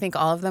cookies, I think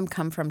all of them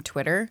come from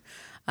Twitter.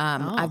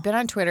 I've been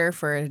on Twitter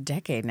for a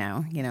decade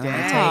now. You know,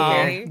 I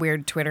tell you,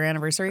 weird Twitter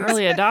anniversaries.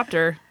 Early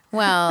adopter.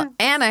 Well,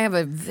 and I have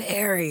a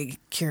very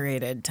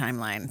curated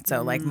timeline.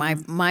 So like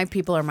my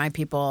people are my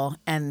people.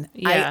 And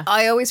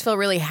I always feel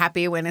really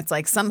happy when it's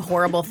like some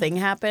horrible thing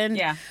happened.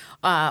 Yeah.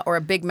 Or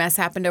a big mess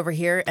happened over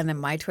here. And then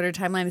my Twitter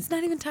timeline is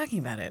not even talking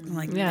about it. I'm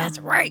like, that's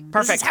right.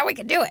 Perfect. This is how we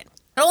can do it.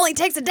 It only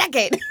takes a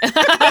decade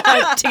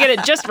to get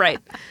it just right.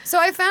 So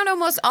I found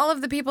almost all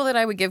of the people that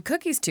I would give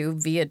cookies to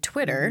via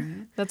Twitter.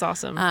 That's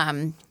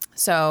awesome.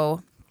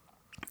 So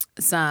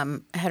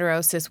some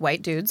hetero cis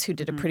white dudes who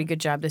did a pretty good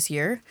job this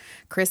year.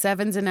 Chris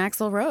Evans and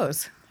Axl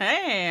Rose.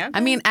 Hey. Okay. I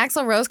mean,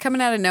 Axl Rose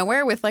coming out of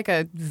nowhere with like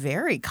a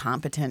very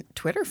competent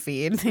Twitter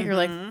feed. You're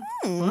like,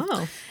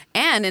 Wow.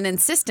 And an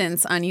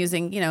insistence on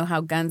using, you know, how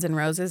Guns N'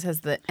 Roses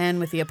has the N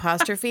with the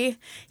apostrophe.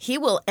 He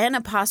will N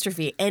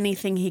apostrophe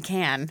anything he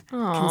can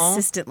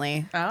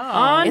consistently.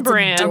 On It's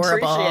brand.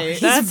 adorable. Appreciate.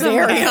 He's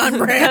very on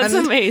brand. That's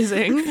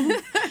amazing.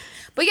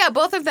 But yeah,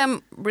 both of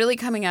them really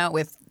coming out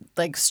with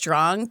like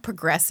strong,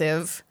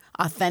 progressive,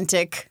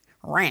 authentic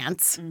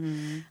rants.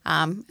 And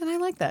I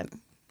like that.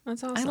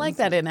 That's awesome. I like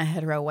that in a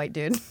hetero white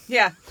dude.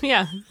 Yeah.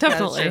 Yeah,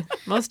 definitely.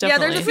 Most Yeah,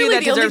 definitely. there's a few Really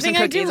that the only deserve some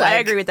thing I do cookies. I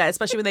like. agree with that,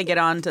 especially when they get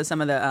on to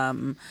some of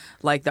the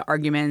like the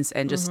arguments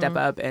and just step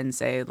up and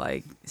say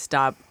like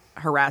stop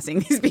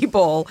harassing these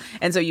people,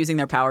 and so using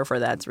their power for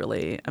that's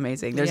really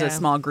amazing. There's a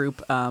small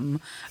group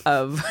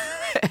of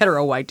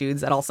hetero white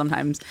dudes that I'll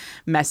sometimes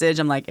message.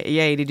 I'm like,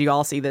 yay, did you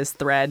all see this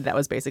thread that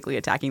was basically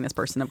attacking this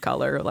person of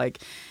color? Like,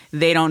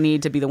 they don't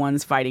need to be the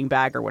ones fighting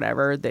back or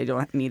whatever. They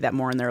don't need that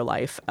more in their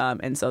life.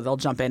 And so they'll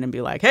jump in and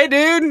be like, hey,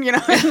 dude, you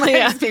know, and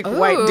like speak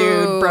white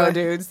dude, bro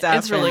dude stuff.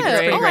 It's really And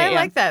great. pretty I yeah.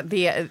 like that.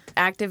 The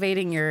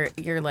activating your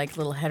like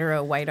little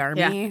hetero white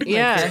army.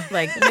 Yeah.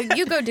 Like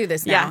you go do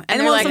this now. Yeah, and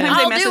they're well, like, sometimes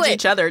I'll they do message it.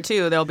 each other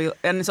too. They'll be,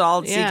 and so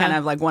I'll see Yeah. kind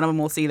of like one of them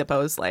will see the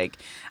post. Like,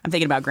 I'm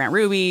thinking about Grant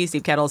Ruby,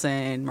 Steve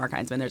Kettleson, Mark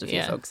Heinzman. There's a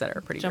few folks that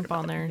are pretty Jump good about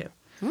on there. that,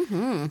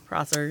 too.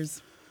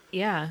 Crossers.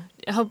 Yeah.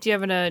 I hope do you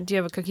have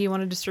a cookie you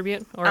want to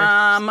distribute? Or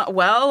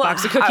Well,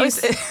 Box of I was-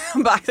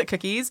 cookies? box of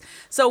cookies.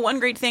 So one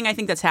great thing I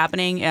think that's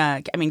happening.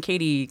 I mean,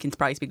 Katie can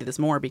probably speak to this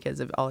more because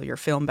of all your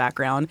film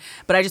background.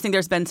 But I just think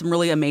there's been some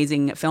really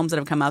amazing films that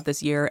have come out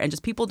this year, and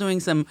just people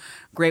doing some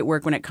great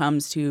work when it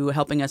comes to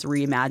helping us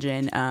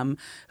reimagine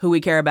who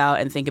we care about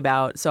and think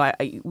about. So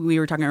we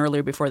were talking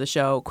earlier before the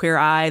show, Queer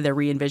Eye, the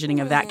re-envisioning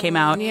of that came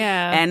out.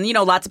 Yeah. And you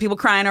know, lots of people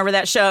crying over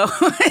that show.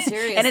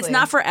 Seriously. And it's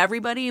not for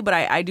everybody, but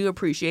I do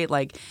appreciate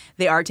like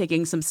they are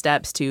taking some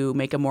steps to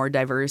make a more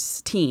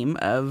diverse team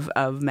of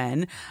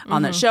men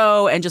on that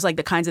show, and just like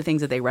the kinds of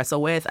things that they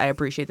wrestle with. I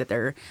appreciate that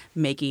they're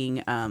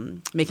making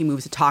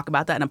moves to talk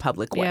about that in a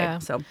public way. Yeah.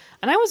 So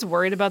And I was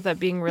worried about that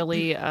being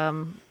really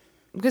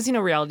because you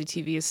know reality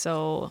TV is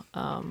so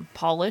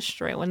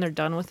polished, right? When they're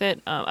done with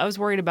it, I was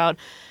worried about.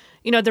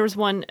 You know, there was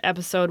one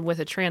episode with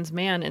a trans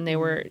man, and they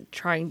were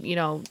trying. You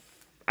know,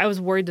 I was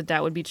worried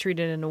that would be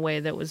treated in a way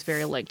that was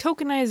very like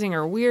tokenizing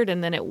or weird,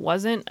 and then it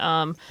wasn't.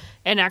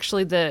 And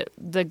actually,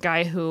 the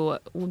guy who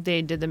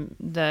they did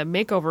the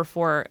makeover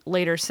for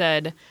later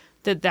said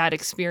that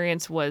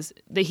experience was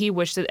that he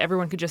wished that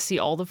everyone could just see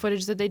all the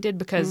footage that they did,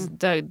 because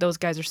those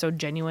guys are so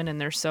genuine and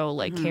they're so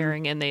like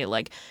caring, and they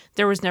like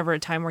there was never a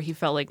time where he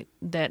felt like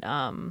that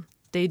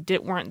they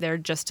weren't there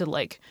just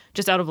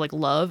out of like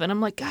love. And I'm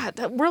like, God,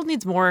 that world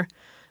needs more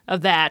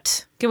of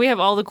that. Can we have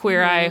all the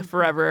Queer Eye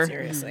forever?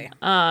 Seriously.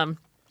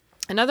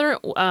 Another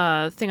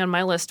thing on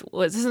my list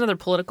was, this is another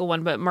political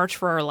one, but March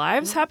for Our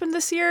Lives happened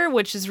this year,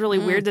 which is really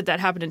weird that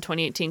happened in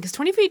 2018. Because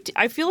 2018,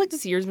 I feel like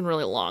this year's been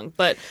really long,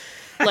 but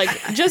like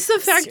just the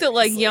fact that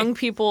like young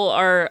people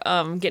are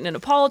getting into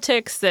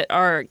politics, that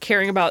are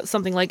caring about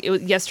something like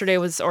yesterday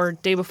was, or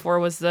day before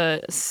was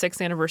the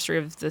 6th anniversary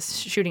of the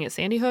shooting at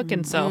Sandy Hook.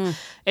 And so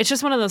it's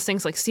just one of those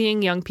things, like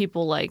seeing young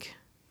people like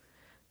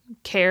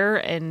care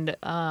and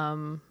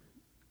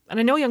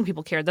I know young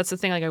people care. That's the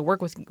thing. Like I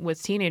work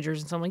with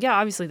teenagers, and so I'm like, yeah,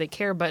 obviously they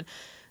care, but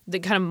they're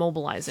kind of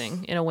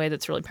mobilizing in a way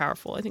that's really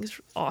powerful. I think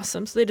it's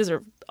awesome. So they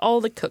deserve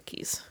all the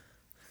cookies.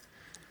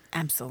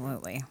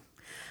 Absolutely.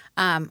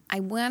 I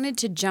wanted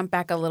to jump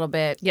back a little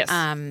bit. Yes.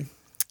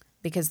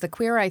 Because the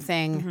Queer Eye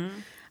thing,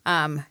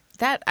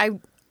 that I,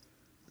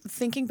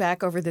 thinking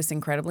back over this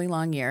incredibly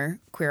long year,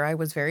 Queer Eye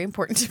was very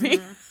important to me.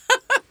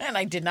 And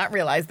I did not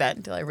realize that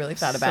until I really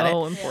thought about it.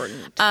 So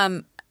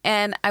important.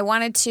 And I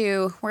wanted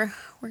to, we're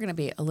going to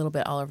be a little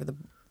bit all over the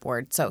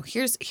board. So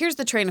here's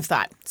the train of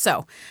thought.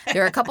 So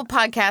there are a couple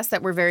podcasts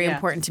that were very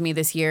important to me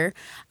this year.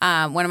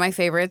 One of my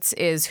favorites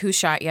is Who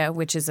Shot Ya,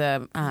 which is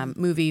a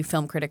movie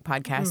film critic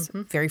podcast.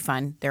 Very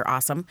fun. They're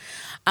awesome.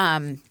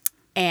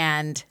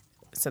 And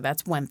so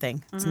that's one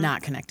thing. It's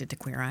not connected to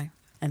Queer Eye.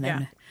 And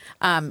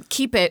then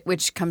Keep It,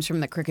 which comes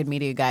from the Crooked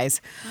Media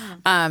guys.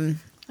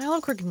 I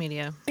love Crooked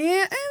Media.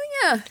 Yeah.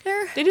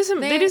 They do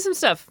some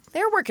stuff.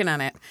 They're working on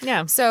it.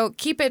 Yeah. So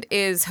Keep It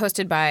is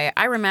hosted by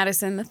Ira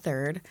Madison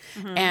III,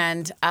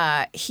 and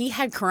he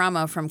had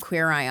Karamo from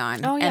Queer Eye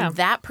on. Oh, yeah. And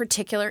that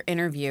particular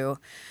interview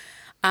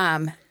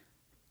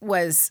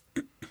was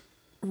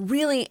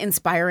really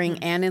inspiring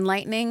and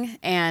enlightening,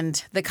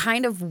 and the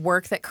kind of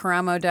work that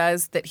Karamo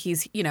does, that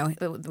he's,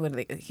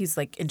 he's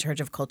like in charge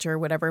of culture or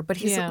whatever, but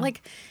he's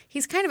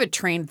he's kind of a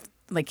trained,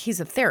 like he's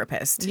a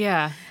therapist.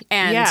 Yeah.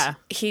 And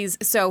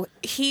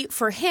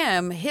for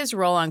him, his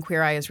role on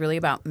Queer Eye is really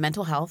about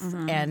mental health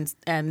and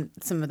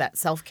some of that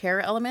self-care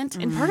element.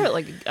 And part of it,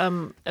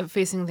 like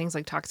facing things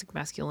like toxic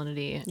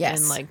masculinity. Yes.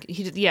 And like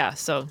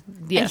yes. And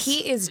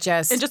he is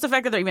just... And just the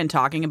fact that they're even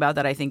talking about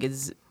that, I think,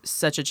 is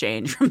such a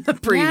change from the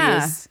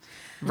previous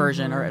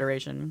version or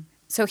iteration.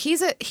 So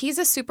he's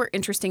a super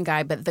interesting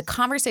guy, but the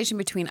conversation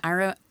between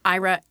Ira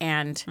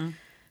and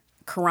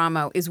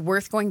Karamo is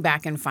worth going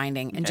back and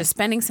finding and just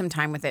spending some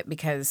time with it,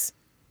 because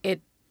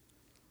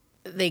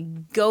they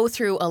go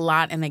through a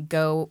lot and they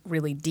go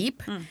really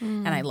deep,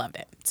 and I loved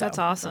it. So, That's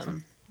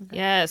awesome.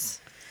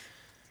 Yes.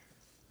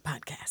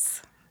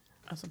 Podcasts.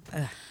 Awesome.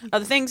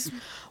 Other things?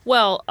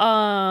 Well,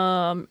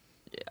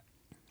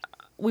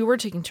 we were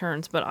taking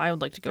turns, but I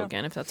would like to go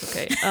again if that's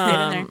okay.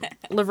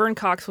 Laverne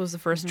Cox was the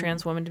first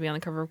trans woman to be on the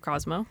cover of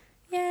Cosmo,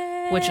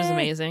 which is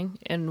amazing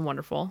and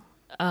wonderful.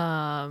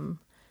 And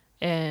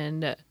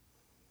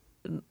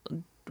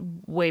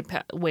way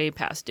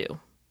past due.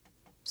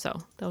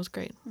 So that was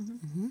great.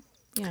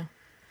 Yeah.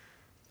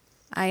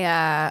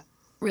 I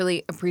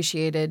really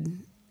appreciated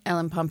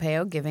Ellen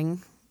Pompeo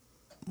giving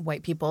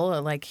white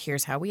people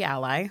here's how we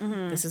ally.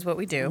 This is what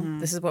we do.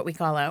 This is what we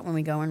call out when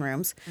we go in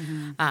rooms.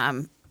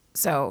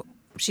 So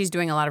she's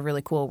doing a lot of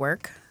really cool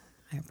work.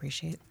 I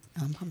appreciate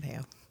Ellen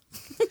Pompeo.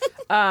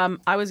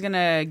 I was going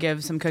to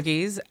give some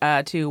cookies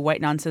to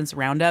White Nonsense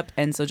Roundup.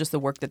 And so just the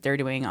work that they're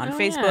doing on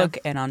Facebook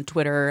and on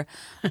Twitter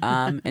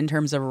in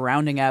terms of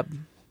rounding up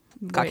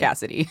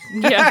caucasity.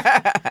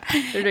 Yeah.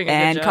 They're doing a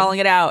and good job. calling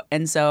it out.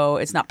 And so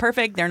it's not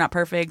perfect. They're not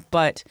perfect,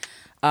 but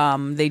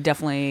they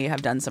definitely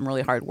have done some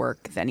really hard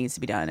work that needs to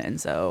be done. And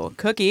so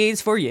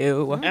cookies for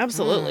you.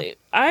 Absolutely.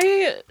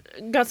 I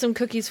got some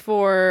cookies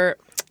for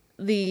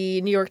the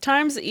New York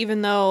Times,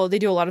 even though they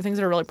do a lot of things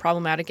that are really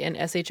problematic in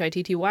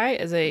SHITTY,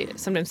 as I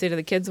sometimes say to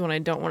the kids when I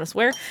don't want to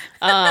swear.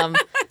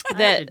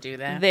 should do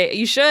that.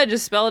 You should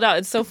just spell it out.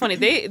 It's so funny.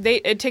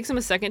 It takes them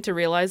a second to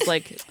realize,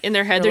 like in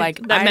their head, They're like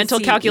like, that mental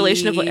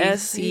calculation of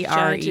SCRE.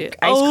 SCRE.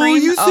 Ice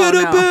cream? You Oh, said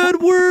a no.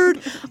 bad word,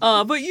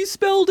 but you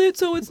spelled it,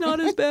 so it's not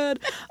as bad.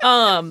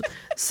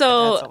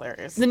 So That's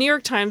hilarious. the New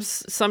York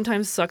Times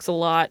sometimes sucks a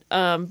lot,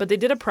 but they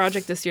did a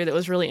project this year that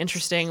was really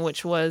interesting,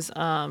 which was.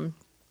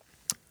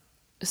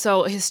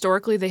 So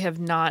historically, they have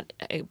not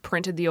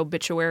printed the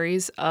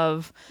obituaries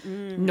of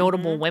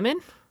notable women.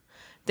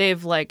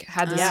 They've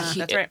had this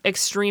that's right.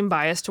 extreme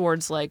bias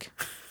towards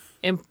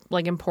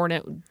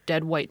important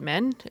dead white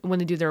men when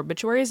they do their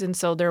obituaries, and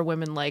so there are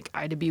women like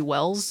Ida B.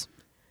 Wells,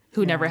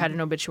 who never had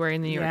an obituary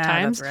in the New York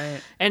Times. That's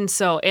right. And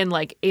so,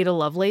 Ada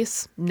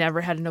Lovelace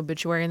never had an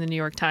obituary in the New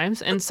York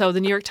Times. And so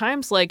the New York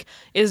Times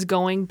is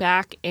going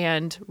back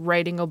and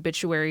writing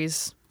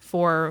obituaries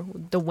for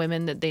the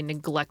women that they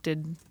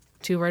neglected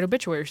to write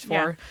obituaries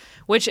for,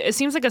 which it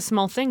seems like a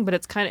small thing, but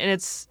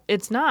it's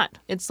it's not.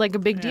 It's like a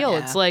big deal.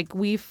 It's like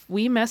we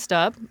messed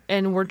up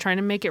and we're trying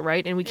to make it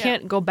right, and we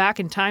can't go back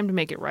in time to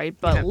make it right.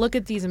 But look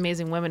at these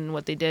amazing women and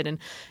what they did, and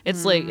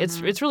it's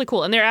it's really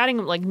cool. And they're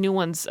adding new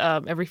ones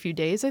every few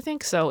days, I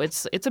think. So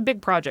it's a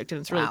big project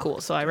and it's really cool.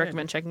 So I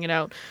recommend checking it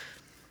out.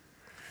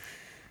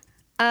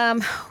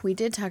 We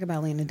did talk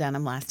about Lena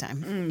Dunham last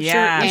time.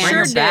 Yeah, And bring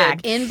her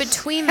back. In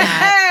between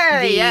that,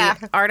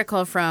 the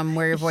article from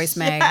Where Your Voice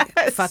Mag,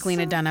 fuck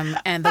Lena Dunham,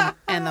 and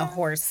the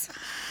horse.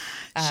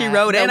 She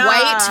rode the in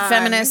white on.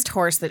 feminist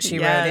horse that she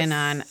rode in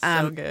on.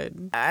 So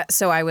good.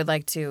 So I would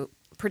like to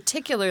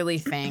particularly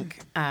thank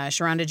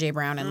Sharonda J.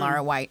 Brown and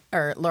Laura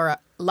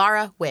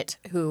Witt,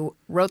 who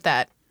wrote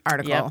that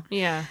article.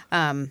 Yeah.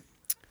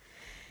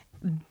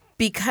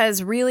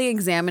 Because really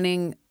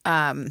examining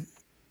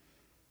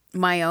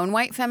my own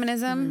white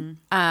feminism,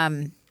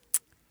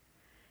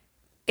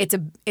 it's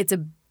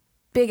a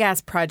big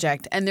ass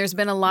project, and there's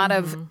been a lot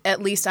of,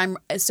 at least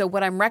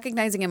what I'm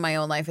recognizing in my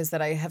own life is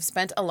that I have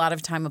spent a lot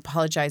of time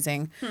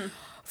apologizing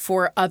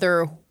for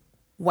other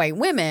white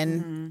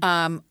women,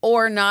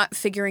 or not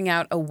figuring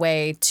out a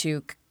way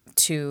to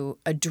to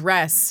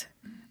address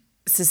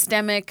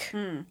systemic,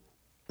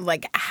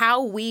 like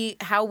how we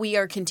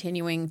are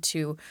continuing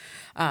to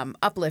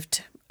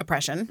uplift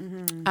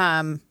oppression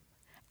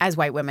as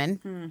white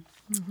women,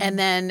 and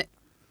then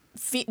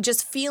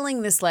just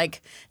feeling this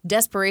like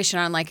desperation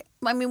on like,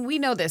 I mean, we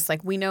know this,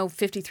 like we know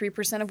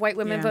 53% of white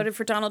women voted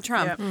for Donald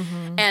Trump. Yep.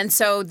 And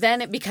so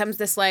then it becomes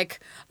this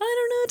like, I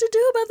don't know what to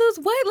do about those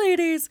white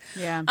ladies.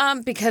 Yeah.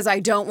 Because I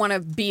don't want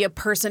to be a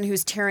person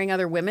who's tearing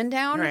other women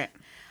down. Right.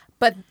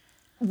 But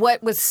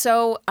what was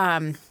so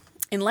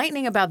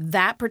enlightening about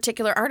that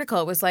particular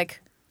article was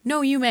like,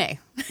 no, you may.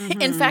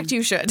 In fact,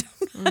 you should.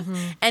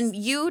 And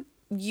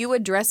you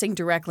addressing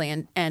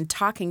directly and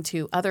talking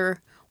to other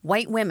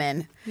white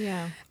women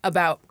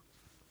about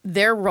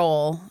their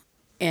role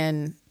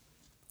in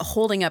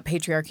holding up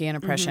patriarchy and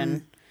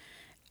oppression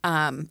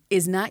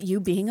is not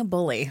you being a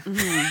bully.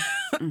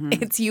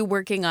 It's you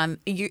working on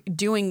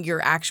doing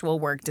your actual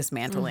work,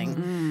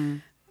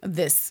 dismantling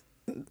this,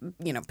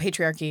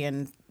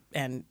 patriarchy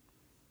and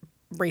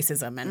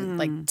racism and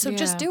like, so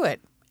just do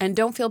it. And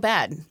don't feel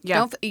bad.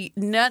 Yeah.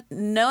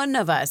 None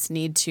of us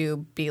need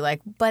to be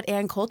like, but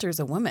Ann Coulter's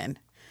a woman.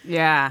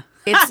 Yeah.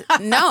 It's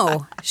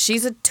no,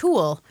 she's a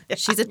tool.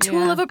 She's a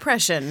tool of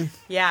oppression.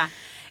 Yeah.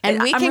 And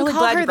we I'm can really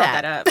call glad her you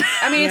brought that. up.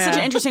 I mean, it's such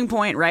an interesting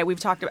point, right? We've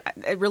talked about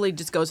it. Really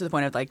just goes to the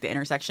point of like the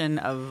intersection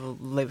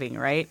of living,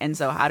 right? And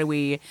so how do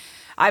we?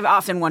 I've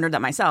often wondered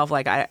that myself.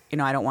 Like I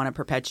don't want to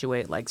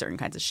perpetuate like certain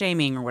kinds of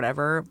shaming or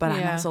whatever, but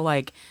I'm also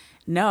like,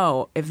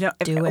 no, if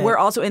we're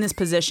also in this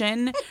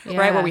position,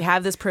 right, where we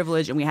have this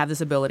privilege and we have this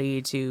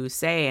ability to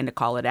say and to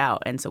call it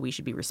out, and so we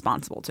should be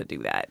responsible to do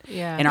that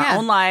in our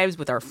own lives,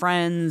 with our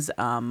friends,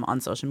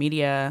 on social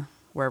media,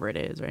 wherever it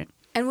is, right?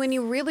 And when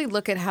you really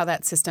look at how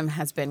that system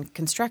has been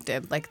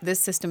constructed, like this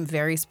system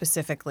very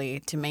specifically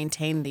to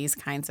maintain these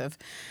kinds of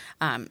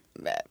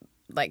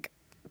like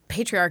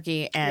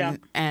patriarchy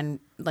and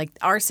like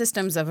our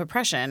systems of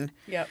oppression.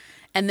 Yep.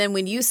 And then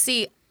when you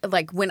see,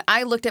 like when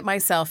I looked at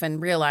myself and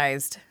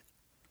realized,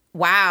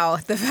 wow,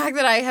 the fact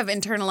that I have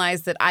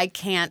internalized that I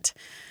can't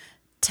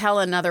tell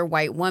another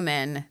white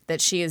woman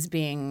that she is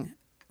being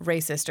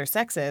racist or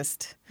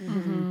sexist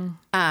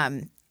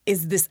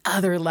is this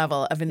other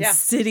level of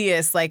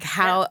insidious, like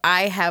how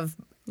I have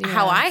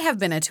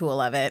been a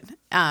tool of it.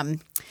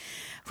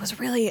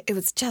 It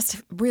was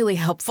just really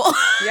helpful.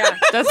 Yeah,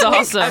 That's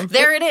awesome.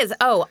 There it is.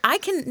 Oh, I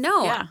can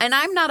and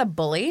I'm not a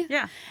bully.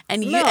 Yeah.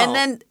 And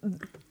then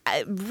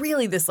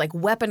really this like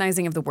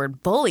weaponizing of the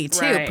word bully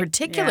too, Right.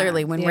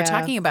 particularly when we're Yeah.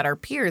 talking about our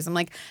peers. I'm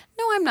like,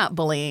 no, I'm not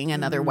bullying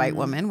another white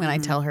woman when I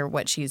tell her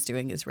what she's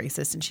doing is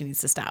racist and she needs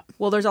to stop.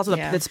 Well, there's also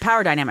this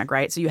power dynamic,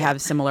 right? So you have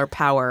similar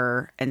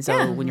power, and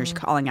so when you're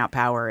calling out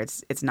power,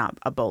 it's not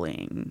a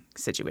bullying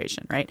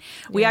situation, right?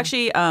 We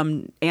actually,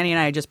 Annie and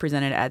I just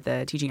presented at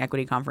the Teaching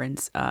Equity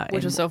Conference,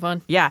 Which was so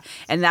fun. Yeah,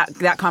 and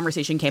that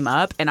conversation came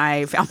up, and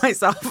I found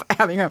myself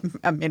having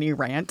a mini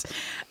rant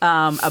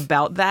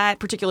about that,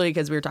 particularly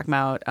because we were talking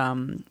about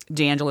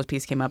D'Angela's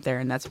piece came up there,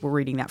 and we're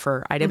reading that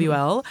for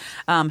IWL.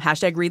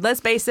 Hashtag read less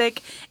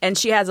basic, and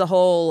she has a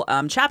whole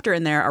chapter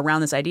in there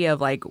around this idea of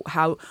like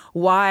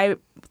why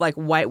like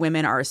white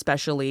women are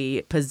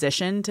especially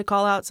positioned to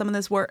call out some of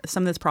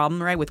this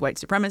problem, right, with white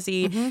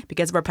supremacy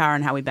because of our power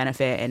and how we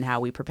benefit and how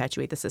we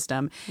perpetuate the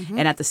system.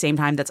 And at the same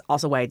time, that's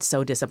also why it's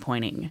so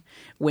disappointing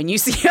when you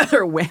see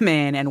other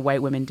women and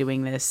white women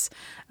doing this,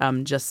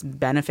 just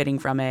benefiting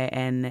from it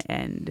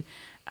and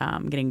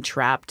getting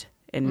trapped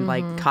and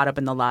like caught up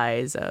in the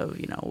lies of,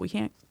 we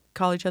can't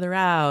call each other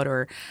out,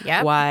 or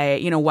why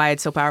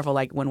it's so powerful.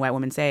 Like when white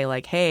women say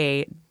like,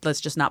 hey,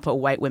 let's just not put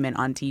white women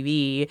on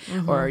TV,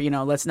 or,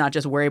 let's not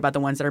just worry about the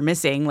ones that are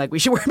missing. Like we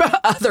should worry about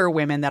other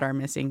women that are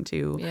missing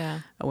too.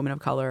 A woman of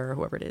color or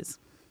whoever it is.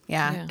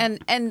 Yeah.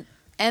 And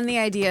the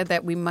idea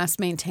that we must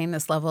maintain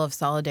this level of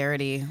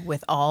solidarity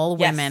with all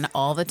women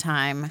all the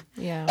time.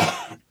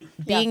 Yeah.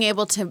 Being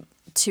able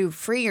to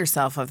free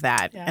yourself of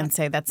that and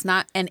say that's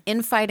not, and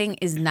infighting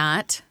is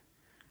not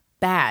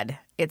bad.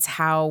 It's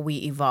how we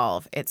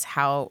evolve. It's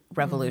how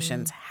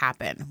revolutions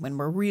happen when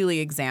we're really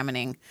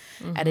examining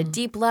at a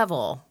deep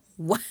level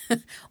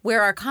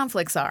where our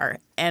conflicts are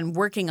and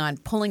working on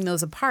pulling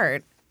those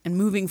apart and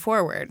moving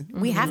forward.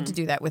 We have to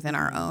do that within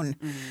our own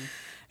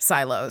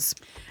silos.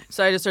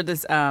 So I just heard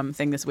this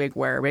thing this week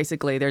where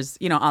basically there's,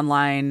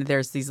 online,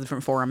 there's these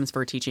different forums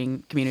for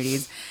teaching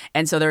communities.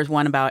 And so there's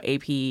one about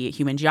AP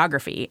Human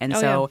Geography. And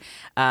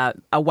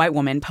a white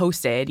woman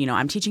posted,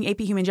 I'm teaching AP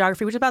Human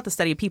Geography, which is about the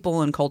study of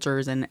people and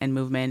cultures and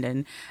movement.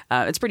 And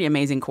it's a pretty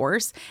amazing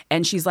course.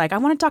 And she's like, I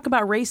want to talk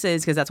about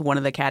races because that's one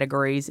of the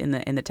categories in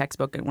the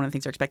textbook and one of the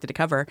things they're expected to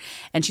cover.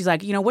 And she's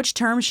like, which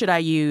terms should I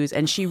use?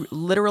 And she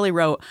literally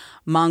wrote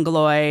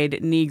Mongoloid,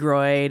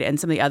 Negroid, and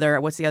some of the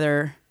other, what's the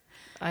other?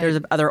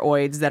 There's other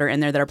oids that are in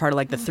there that are part of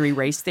like the three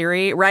race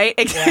theory, right?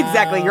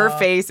 Exactly. Your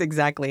face,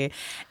 exactly.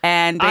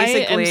 And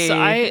basically,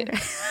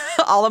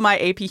 all of my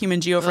AP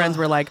Human Geo friends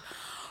were like,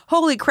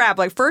 holy crap.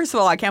 Like, first of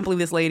all, I can't believe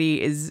this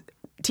lady is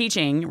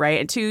teaching, right?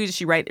 And two,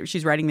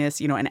 she's writing this,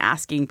 and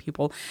asking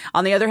people.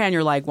 On the other hand,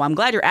 you're like, well, I'm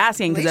glad you're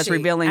asking because that's she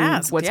revealing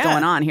asked, what's yeah.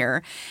 going on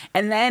here.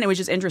 And then it was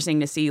just interesting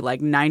to see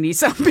like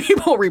 90-some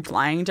people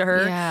replying to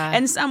her. Yeah.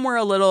 And some were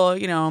a little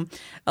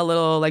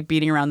like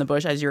beating around the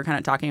bush, as you were kind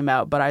of talking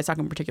about. But I was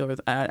talking in particular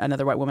with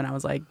another white woman. I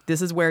was like,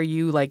 this is where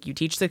you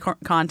teach the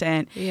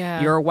content.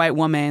 Yeah. You're a white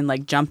woman.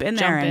 Like, jump in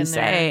there and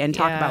say and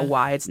talk Yeah. about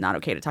why it's not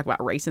okay to talk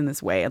about race in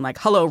this way. And like,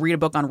 hello, read a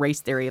book on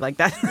race theory. Like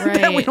that, Right.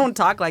 that we don't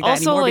talk like that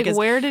Also, anymore. like, because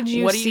where did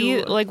you what do see?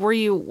 you- Like, were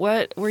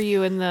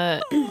you in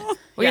the?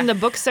 Were you in the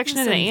book section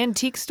at an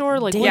antique store?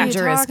 Like, what are you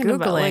Dangerous talking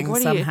about? Like, Googling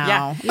what are you? somehow.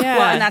 Yeah.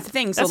 Well, and that's the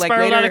thing. So That like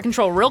spiraled later, out of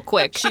control real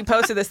quick. she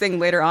posted this thing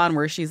later on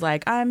where she's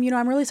like, I'm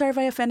really sorry if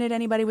I offended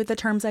anybody with the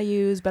terms I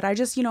use, but I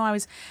just,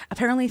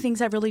 apparently things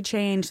have really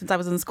changed since I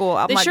was in school.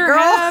 I'm They like, sure girl,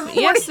 have. what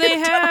Yes, are you they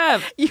doing?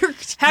 have. You're,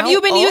 Have you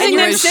been old using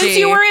them is since she?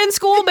 you were in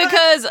school?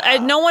 Because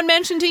no one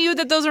mentioned to you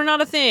that those are not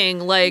a thing.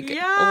 Like,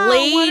 yeah,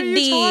 lady. what are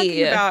you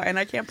talking about? And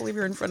I can't believe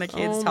you're in front of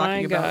kids Oh my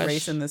talking about gosh.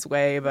 race in this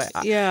way. But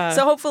Yeah.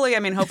 So hopefully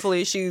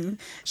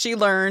she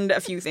learned a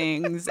few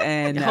things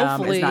and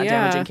Hopefully, is not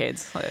yeah. damaging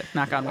kids.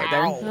 Knock on wood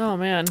there. Oh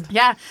man.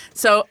 Yeah.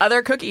 So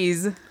other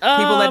cookies, people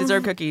that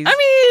deserve cookies. I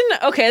mean,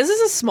 okay, this is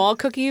a small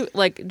cookie,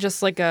 like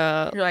just like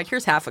a you're like,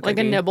 here's half a cookie. like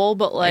a nibble,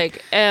 but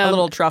like a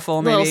little truffle,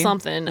 a maybe little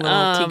something, a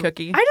little tea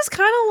cookie. I just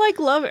kind of like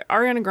love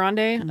Ariana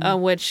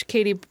Grande, which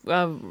Katie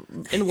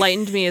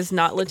enlightened me is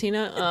not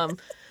Latina.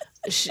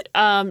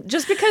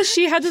 Just because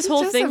she had this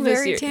whole Just thing a this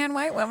very year. tan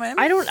white woman.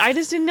 I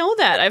just didn't know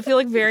that. I feel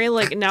like very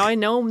like now I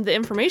know the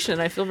information.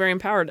 I feel very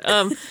empowered.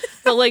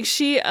 But like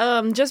she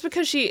just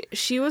because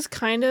she was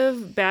kind of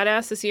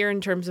badass this year in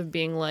terms of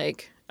being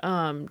like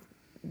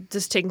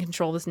just taking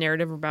control of this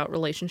narrative about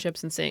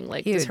relationships and saying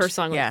like this Huge. her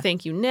song like Yeah.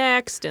 Thank You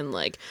Next and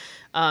like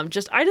I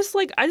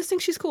just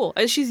think she's cool.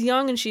 She's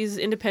young and she's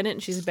independent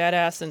and she's a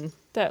badass and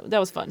that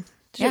was fun.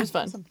 She was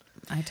fun.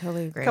 I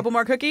totally agree. Couple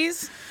more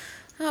cookies.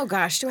 Oh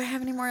gosh, do I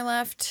have any more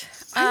left?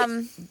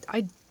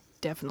 I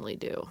definitely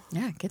do.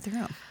 Yeah, get through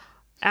them.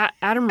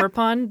 Adam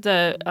Rippon,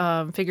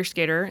 the figure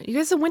skater. You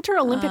guys, the Winter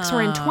Olympics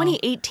were in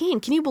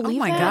 2018. Can you believe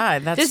my that?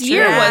 God, that's this true.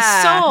 year was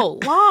Yeah. so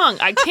long.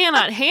 I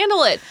cannot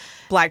handle it.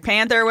 Black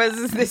Panther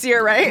was this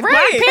year, right?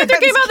 Black Panther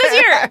came out this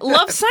year.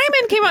 Love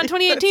Simon came out in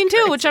 2018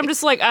 too, which I'm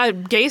just like a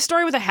gay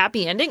story with a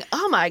happy ending.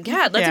 Oh my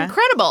God, that's Yeah.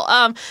 incredible.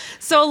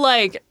 So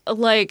like.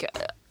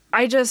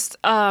 I just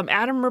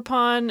Adam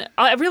Rippon.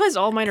 I realized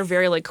all mine are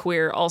very like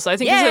queer. Also, I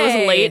think because it was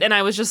Yay. late, and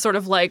I was just sort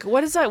of like,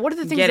 "What is that? What are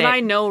the things Get that it.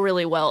 I know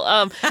really well?"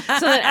 So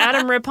that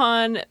Adam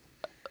Rippon,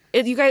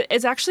 you guys,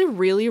 it's actually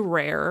really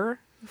rare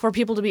for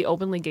people to be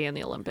openly gay in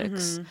the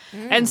Olympics,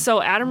 and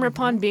so Adam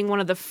Rippon being one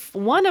of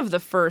the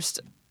first,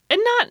 and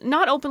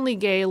not openly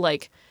gay,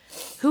 like.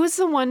 Who was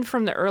the one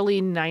from the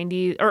early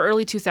 90s or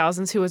early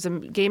 2000s who was a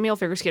gay male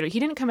figure skater? He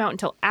didn't come out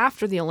until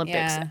after the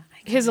Olympics. Yeah,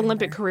 His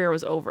Olympic career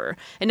was over.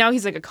 And now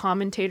he's like a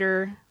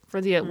commentator for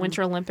the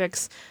Winter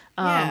Olympics.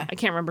 Yeah. I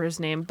can't remember his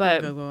name,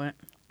 but Google it.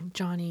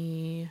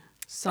 Johnny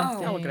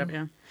something. I'll look it up.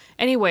 Yeah.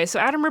 Anyway, so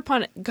Adam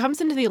Rippon comes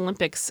into the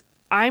Olympics.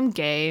 I'm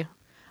gay.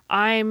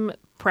 I'm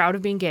proud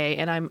of being gay,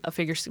 and I'm a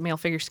male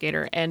figure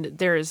skater. And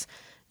there's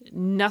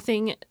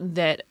nothing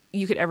that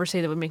you could ever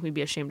say that would make me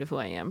be ashamed of who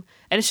I am.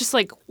 And it's just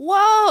like,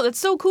 whoa, that's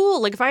so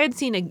cool. Like if I had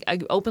seen a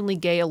openly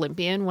gay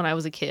Olympian when I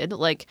was a kid,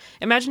 like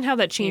imagine how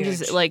that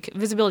changes. Huge. Like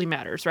visibility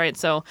matters, right?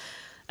 So,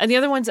 and the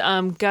other one's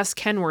Gus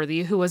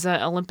Kenworthy, who was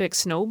an Olympic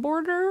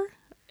snowboarder,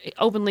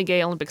 openly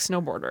gay Olympic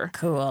snowboarder.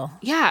 Cool.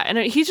 Yeah, and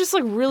he's just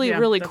like really, Yeah,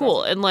 really that's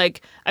cool, and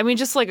like I mean,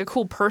 just like a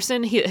cool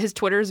person. His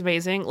Twitter is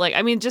amazing. Like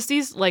I mean, just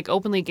these like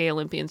openly gay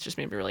Olympians just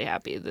made me really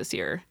happy this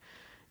year.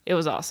 It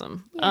was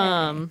awesome.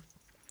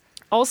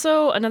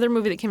 Also, another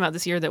movie that came out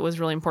this year that was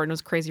really important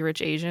was Crazy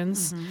Rich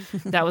Asians.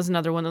 That was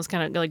another one that was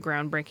kind of like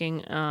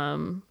groundbreaking.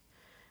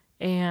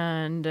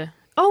 And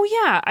oh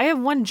yeah, I have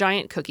one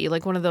giant cookie,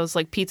 like one of those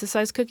like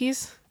pizza-sized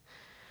cookies.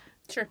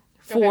 Sure.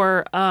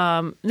 For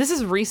this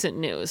is recent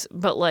news,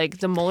 but like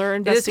the Mueller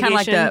It's investigation.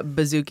 kind of like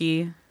the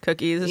Bazooki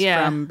cookies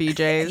Yeah. from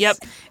BJ's. Yep.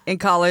 In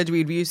college,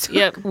 we'd be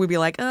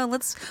like, oh,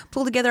 let's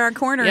pull together our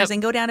corners Yep.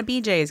 and go down to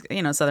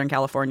BJ's, Southern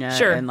California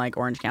Sure. and like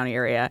Orange County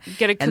area.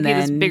 Get a and cookie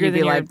that's then bigger you'd be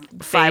than your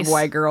like five face.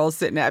 white girls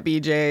sitting at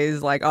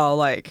BJ's, like all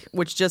like,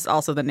 which just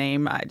also the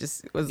name, I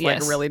just was like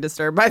Yes. really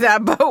disturbed by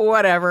that, but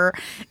whatever.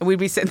 And we'd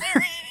be sitting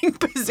there eating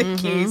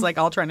Bazookies, like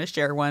all trying to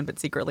share one, but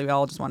secretly we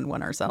all just wanted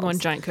one ourselves. One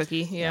giant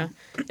cookie, yeah.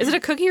 Is it a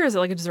cookie or is it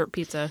like a dessert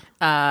pizza?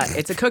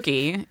 It's a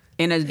cookie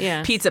in a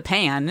Yeah. pizza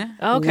pan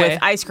Okay. with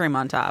ice cream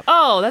on top.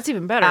 Oh, that's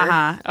even better.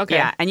 Uh-huh. Okay.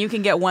 Yeah, and you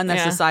can get one that's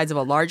Yeah. the size of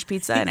a large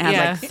pizza, and it has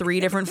Yeah. like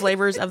 3 different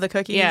flavors of the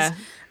cookies. Yeah.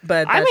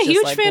 But I'm that's a just,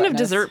 huge like, fan of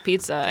gluttonous. dessert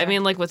pizza. I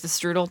mean, like with the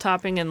strudel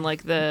topping and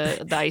like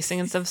the icing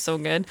and stuff, so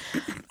good.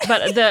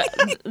 But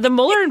the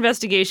Mueller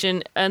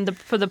investigation and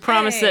for the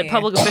promise that Hey.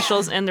 public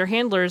officials and their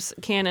handlers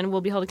can and will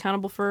be held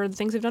accountable for the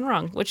things they've done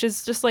wrong, which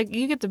is just like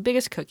you get the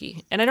biggest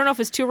cookie. And I don't know if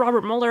it's to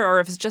Robert Mueller or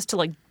if it's just to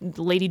like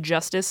Lady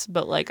Justice,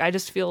 but like I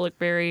just feel like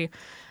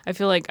I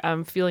feel like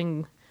I'm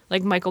feeling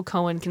like Michael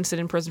Cohen can sit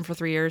in prison for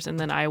 3 years and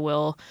then I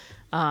will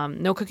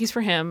no cookies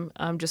for him,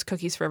 just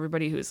cookies for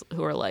everybody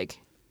who are like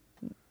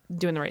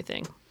doing the right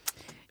thing.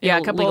 Yeah, a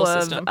in the couple legal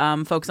of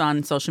system. folks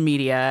on social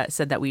media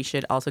said that we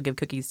should also give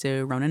cookies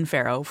to Ronan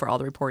Farrow for all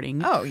the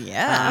reporting. Oh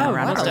yeah.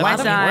 around what Harvey a lot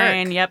of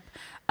Weinstein. Yep.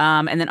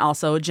 And then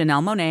also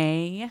Janelle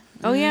Monáe.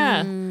 Oh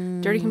yeah,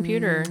 Dirty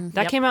Computer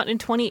that came out in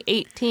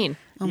 2018.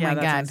 Oh Yeah, my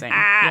that's God. insane.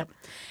 Yep.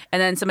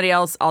 And then somebody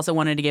else also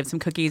wanted to give some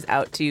cookies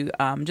out to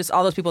just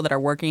all those people that are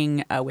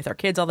working with our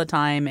kids all the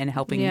time and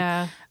helping,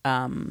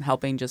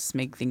 helping just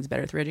make things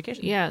better through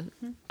education. Yeah,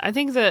 I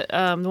think that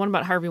the one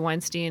about Harvey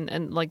Weinstein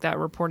and like that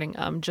reporting,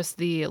 just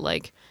the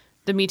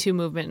Me Too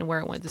movement and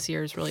where it went this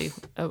year is really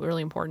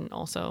really important.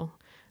 Also,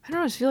 I don't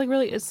know. I just feel like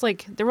it's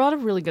like there were a lot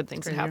of really good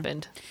things that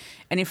happened.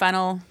 Any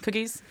final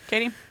cookies,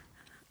 Katie?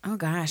 Oh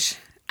gosh.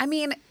 I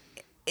mean,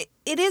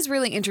 it is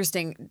really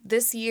interesting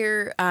this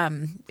year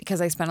because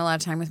I spent a lot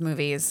of time with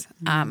movies.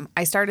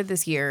 I started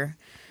this year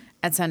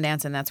at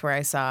Sundance, and that's where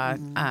I saw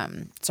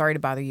Sorry to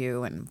Bother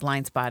You and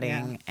Blind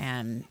Spotting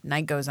and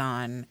Night Goes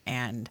On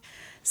and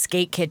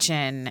Skate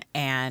Kitchen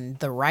and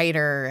The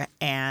Writer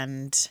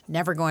and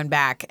Never Going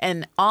Back.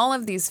 And all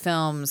of these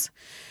films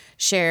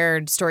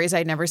shared stories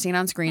I'd never seen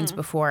on screens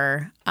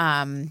before.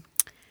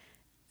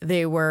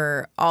 They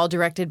were all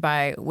directed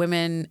by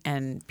women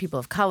and people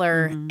of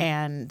color,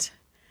 and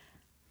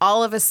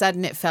all of a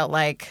sudden it felt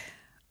like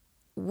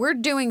we're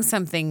doing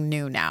something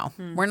new now.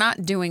 We're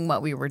not doing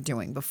what we were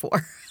doing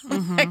before.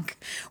 Like,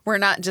 we're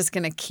not just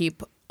going to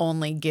keep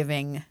only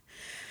giving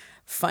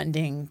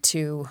funding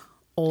to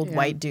old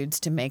white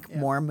dudes to make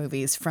more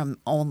movies from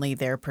only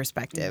their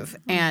perspective.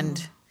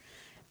 And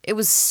it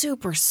was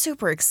super,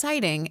 super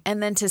exciting.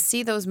 And then to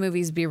see those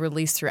movies be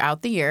released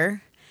throughout the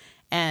year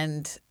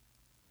and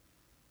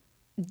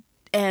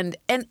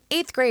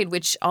Eighth Grade,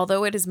 which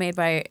although it is made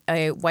by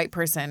a white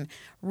person,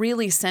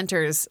 really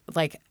centers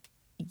like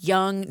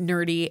young,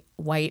 nerdy,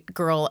 white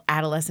girl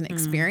adolescent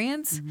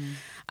experience.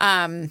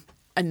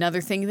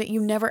 Another thing that you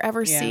never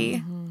ever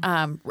see.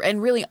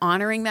 And really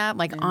honoring that,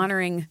 like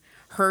honoring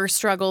her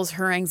struggles,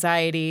 her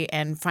anxiety,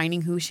 and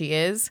finding who she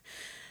is.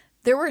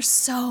 There were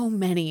so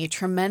many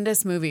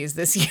tremendous movies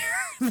this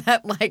year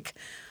that like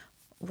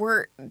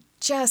were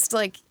just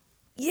like,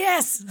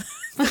 yes,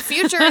 the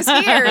future is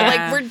here.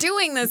 Like, we're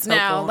doing this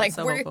now. cool. Like,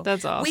 So we're cool.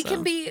 That's awesome. we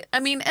can be. I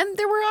mean, and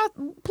there were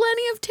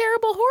plenty of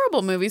terrible,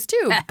 horrible movies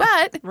too.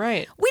 But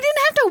Right. we didn't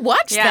have to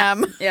watch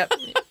them. Yep.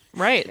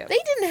 Right. They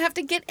didn't have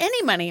to get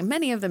any money.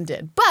 Many of them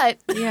did, but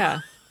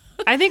Yeah.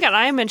 I think that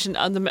I mentioned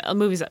the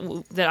movies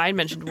that I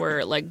mentioned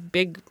were like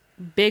big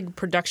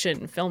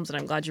production films, and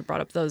I'm glad you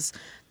brought up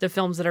the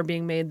films that are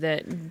being made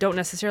that don't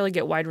necessarily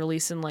get wide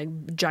release in like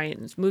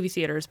giant movie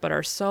theaters, but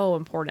are so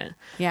important.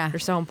 Yeah. They're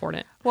so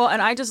important. Well,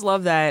 and I just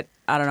love that,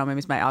 I don't know, maybe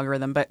it's my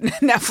algorithm, but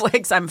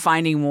Netflix, I'm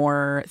finding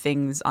more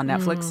things on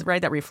Netflix,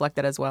 right, that reflect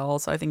that as well.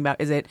 So I think about,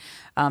 is it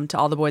To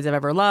All the Boys I've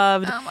Ever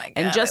Loved? Oh my God,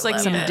 and just I like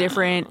love some it.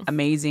 different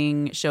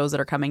amazing shows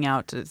that are coming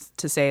out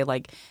to say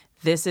like,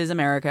 this is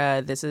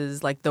America, this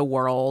is like the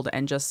world,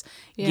 and just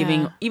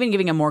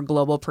giving a more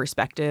global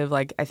perspective.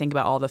 Like I think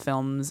about all the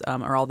films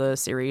or all the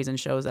series and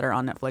shows that are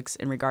on Netflix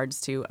in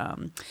regards to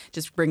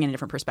just bringing a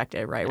different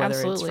perspective, right? Whether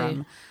Absolutely.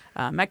 it's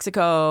from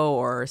Mexico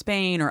or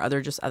Spain or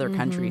other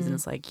countries, and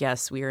it's like,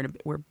 yes, we're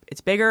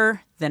it's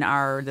bigger than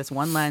this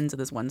one lens of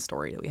this one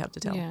story that we have to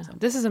tell. Yeah. So.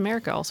 This is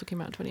America also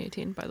came out in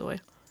 2018, by the way.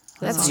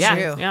 That's awesome. Yeah.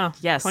 true. Yeah.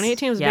 Yes.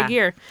 2018 was a Yeah. big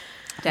year.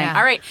 Dang. Yeah.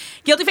 All right,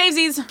 guilty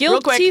favesies,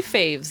 real quick. Guilty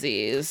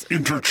favesies.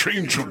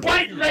 Interchangeable.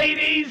 White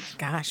ladies.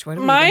 gosh, what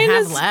do we Mine even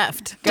have is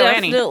left? Go,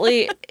 Annie.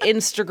 Definitely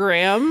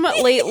Instagram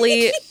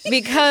lately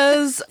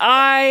because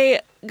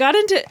I got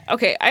into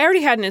I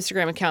already had an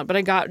Instagram account, but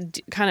I got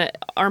kind of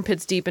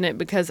armpits deep in it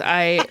because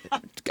I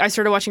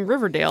started watching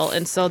Riverdale,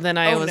 and so then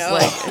I was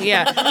like,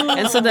 yeah,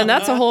 and so then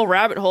that's a whole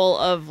rabbit hole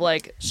of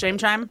like Shame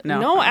time?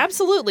 no,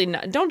 absolutely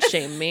not. Don't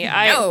shame me.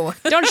 No.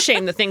 Don't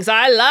shame the things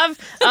I love.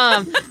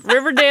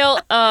 Riverdale.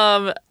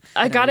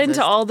 I got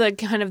into all the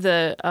kind of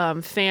the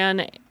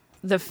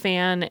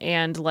fan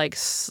and like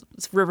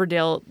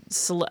Riverdale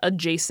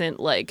adjacent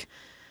like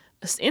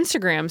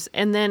Instagrams,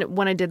 and then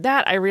when I did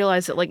that, I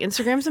realized that like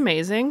Instagram's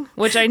amazing,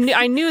 which I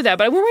knew that,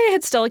 but when we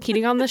had Stella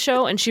Keating on the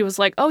show, and she was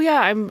like, "Oh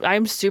yeah,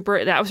 I'm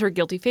super." That was her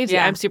guilty fave.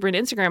 Yeah. I'm super into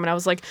Instagram, and I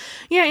was like,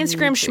 "Yeah,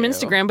 Instagram,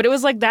 schminstagram." But it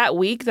was like that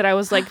week that I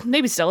was like,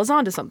 maybe Stella's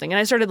onto something, and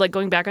I started like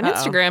going back on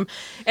Instagram,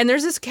 and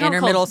there's this account Inner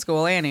called middle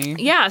school Annie.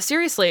 Yeah,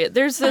 seriously.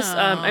 There's this,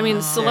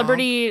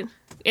 celebrity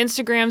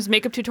Instagrams,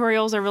 makeup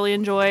tutorials I really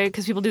enjoy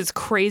because people do this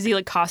crazy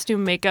like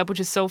costume makeup,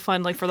 which is so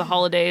fun, like for the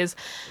holidays.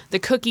 The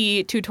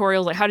cookie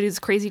tutorials, like how to do these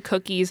crazy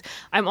cookies.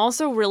 I'm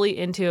also really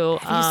into.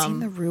 Have you seen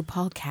the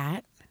RuPaul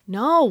cat?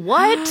 No,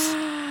 what?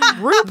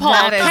 RuPaul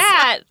That is-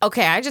 cat.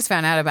 Okay, I just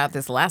found out about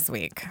this last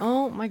week.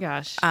 Oh my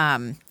gosh.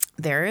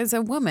 There is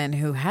a woman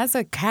who has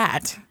a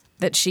cat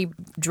that she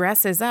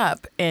dresses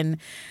up in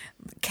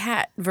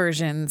cat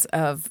versions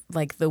of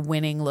like the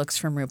winning looks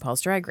from RuPaul's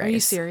Drag Race. Are you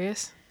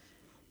serious?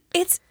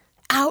 It's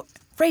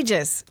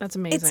outrageous. That's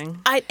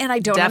amazing. I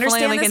don't Definitely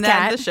understand linking this that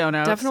cat. in the show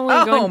notes. Definitely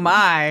Oh going-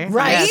 my!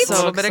 Right? Yes, So a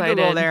little bit of Google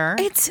excited. there.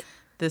 It's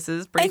This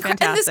is pretty and this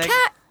fantastic.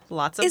 cat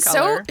Lots of is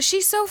color.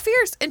 she's so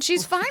fierce and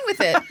she's fine with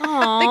it.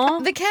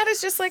 The cat is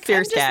just like,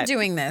 Fierce I'm just cat.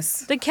 doing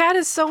this. The cat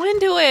is so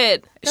into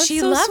it. That's she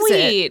so loves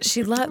sweet.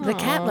 it. The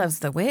cat loves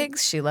the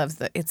wigs. She loves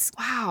it's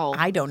Wow.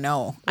 I don't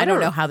know. I don't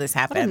know how this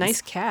happens. What a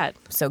nice cat.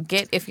 So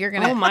if you're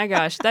gonna Oh my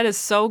gosh, that is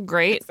so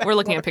great. We're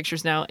looking at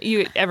pictures now.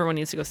 Everyone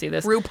needs to go see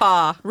this.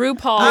 RuPaul.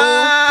 RuPaul.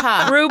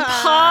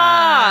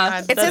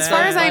 It's as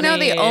far as I know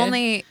the funny.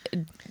 only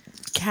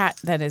cat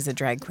that is a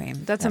drag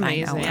queen. That's that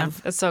I know amazing.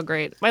 of. That's so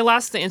great. My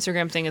last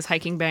Instagram thing is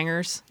Hiking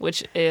Bangers,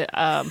 which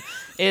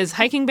is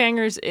Hiking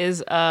Bangers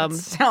is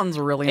Sounds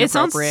really it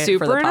sounds inappropriate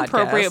super for the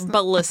inappropriate, podcast.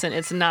 but listen,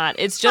 it's not.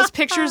 It's just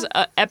pictures,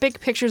 epic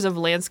pictures of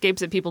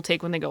landscapes that people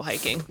take when they go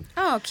hiking,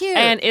 Oh, cute.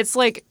 and it's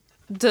like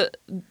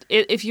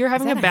if you're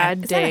having a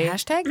bad day.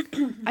 Is that a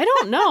hashtag? I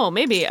don't know.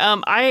 Maybe.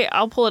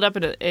 I'll pull it up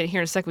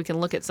here in a sec. We can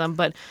look at some.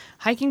 But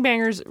Hiking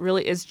Bangers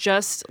really is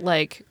just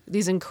like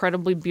these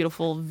incredibly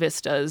beautiful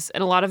vistas,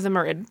 and a lot of them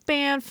are in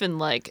Banff and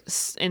like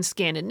in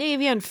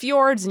Scandinavia and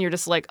fjords, and you're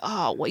just like,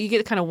 oh, well, you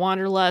get kind of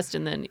wanderlust,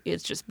 and then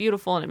it's just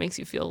beautiful, and it makes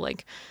you feel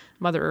like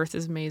Mother Earth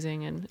is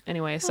amazing. And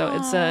anyway, so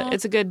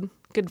it's a good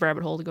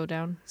rabbit hole to go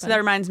down. So that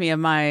reminds me of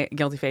my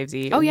guilty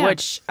favesy, Oh, yeah.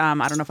 which I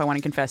don't know if I want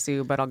to confess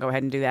to, but I'll go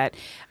ahead and do that.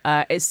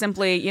 It's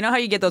simply, you know how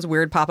you get those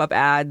weird pop-up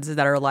ads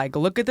that are like,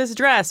 look at this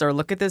dress or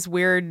look at this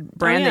weird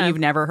brand yeah. that you've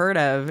never heard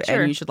of, Sure.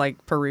 and you should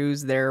like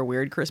peruse their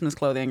weird Christmas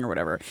clothing or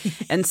whatever.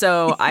 And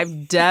so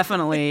I've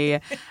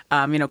definitely,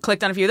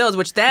 clicked on a few of those,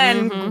 which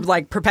then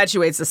like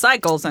perpetuates the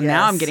cycle. So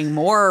now I'm Yes. getting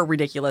more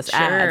ridiculous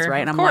ads,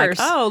 right? And of I'm like, course.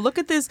 oh, look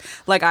at this.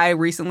 Like I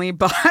recently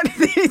bought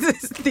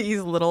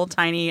these little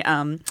tiny,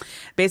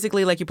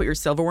 basically like you put your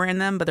silverware in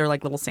them, but they're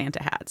like little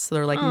Santa hats. So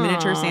they're like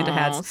miniature Santa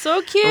hats.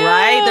 So cute.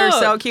 Right? They're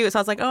so cute. So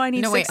I was like, oh, I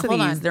need No, 6 wait, of hold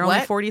these. on. They're only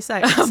What? 40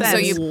 cents. So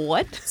you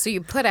What? So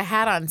you put a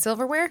hat on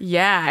silverware?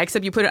 yeah,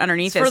 except you put it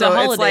underneath It's it. for the So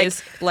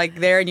holidays. it's like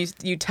there and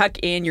you tuck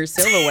in your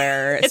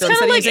silverware. It's so kind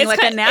instead of like using like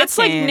a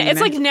napkin.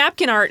 it's like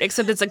napkin art,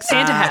 except it's like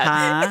Santa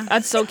Uh-huh. hat.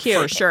 That's so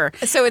cute. for sure.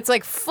 So it's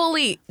like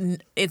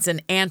it's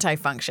an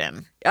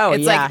anti-function. Oh,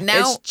 it's yeah. like now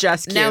It's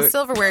just now cute.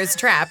 silverware is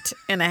trapped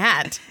in a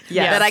hat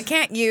Yes. that I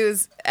can't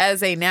use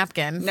as a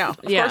napkin. No, of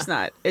Yeah. course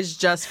not. It's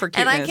just for And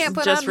cuteness. I can't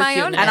put Just on for my own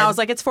cuteness. And I head. was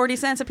like, it's 40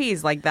 cents a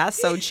piece. Like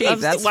that's so cheap.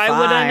 That's Why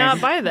would I fine.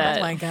 not buy that?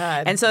 Oh my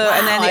god. And so,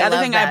 and then Wow, the I other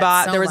love thing I that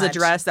bought, so there was much. a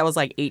dress that was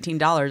like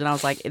 $18, and I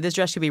was like, this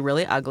dress should be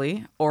really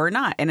ugly or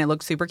not, and it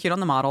looked super cute on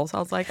the model. So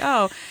I was like,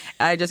 oh,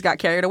 I just got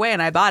carried away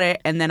and I bought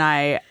it, and then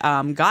I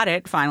got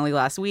it finally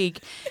last week,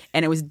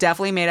 and it was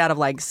definitely made out of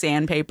like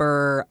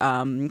sandpaper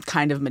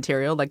kind of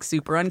material, like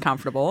super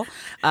uncomfortable.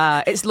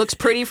 It looks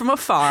pretty from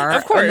afar,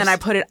 Of course. and then I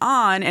put it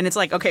on, and it's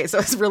like, okay, so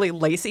it's really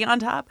lacy on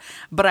top,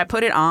 but I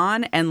put it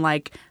on, and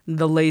like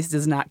the lace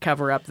does not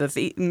cover up the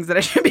things that I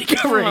should be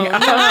covering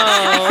up.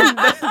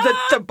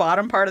 The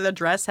bottom part of the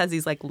dress has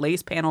these like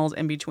lace panels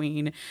in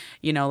between,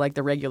 like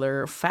the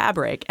regular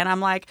fabric. And I'm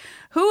like,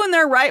 who in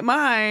their right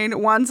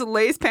mind wants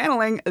lace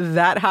paneling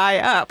that high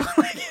up?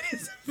 Like it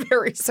is a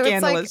very so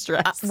scandalous it's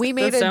like, dress. we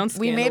made That sounds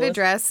we made a scandalous.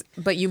 dress,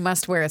 but you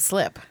must wear a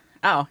slip.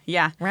 Oh,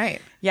 yeah.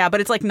 Right. Yeah,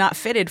 but it's like not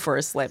fitted for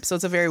a slip. So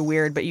it's a very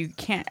weird, but you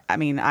can't,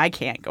 I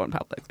can't go in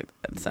public like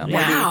that. So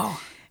Wow.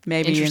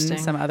 maybe in Interesting.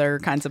 some other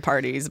kinds of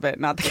parties, but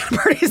not the kind of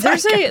parties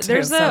There's I go a to.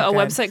 there's So a good.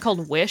 website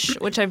called Wish,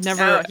 which I've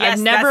never Oh, yes, I've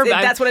never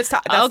that's what it's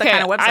that's the okay,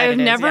 kind of website I've it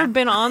is, never yeah.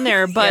 been on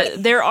there,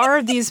 but there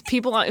are these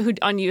people who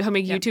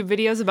make YouTube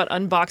videos about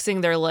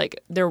unboxing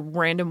their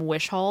random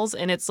Wish hauls,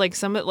 and it's like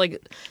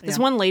this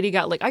one lady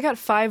got I got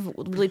 5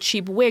 really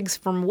cheap wigs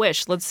from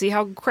Wish. Let's see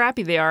how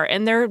crappy they are,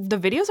 and the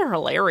videos are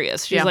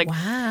hilarious. She's Yeah. like,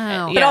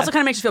 Wow. But yeah. it also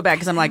kind of makes you feel bad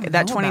because I'm like,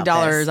 that know about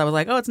 $20, this. I was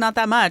like, oh, it's not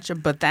that much.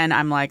 But then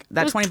I'm like,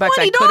 that was $20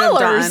 I could have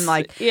done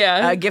 $20.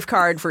 Yeah. a gift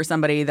card for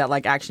somebody that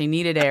like actually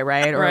needed it,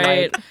 right? Or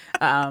Right. like,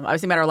 I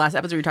was thinking about our last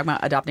episode, we were talking about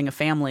adopting a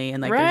family,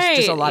 and like there's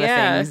just a Right, lot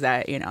yeah. of things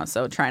that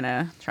so trying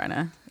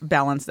to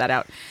balance that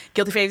out.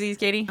 Guilty favesies,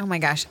 Katie? Oh my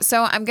gosh.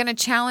 So I'm going to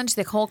challenge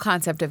the whole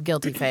concept of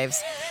guilty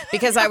faves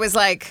because I was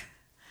like,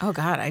 oh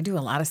God, I do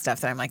a lot of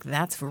stuff that I'm like,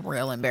 that's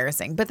real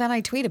embarrassing. But then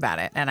I tweet about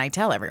it and I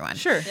tell everyone.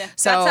 Sure. So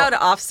That's how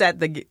to offset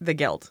the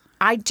guilt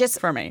I just,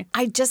 for me.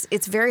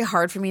 it's very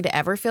hard for me to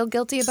ever feel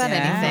guilty about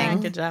Yeah,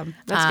 anything. Good job.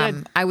 That's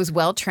good. I was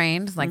well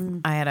trained. Like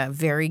I had a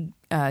very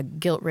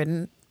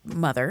guilt-ridden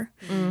mother,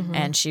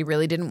 and she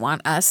really didn't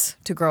want us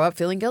to grow up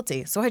feeling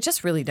guilty. So I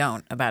just really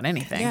don't about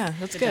anything. Yeah,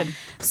 that's good.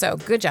 So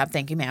good job,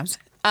 thank you, ma'ams.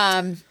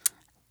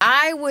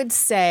 I would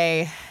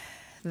say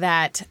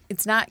that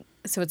it's not.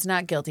 So it's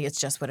not guilty. It's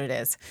just what it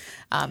is.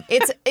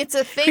 It's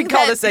a thing. We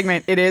call that this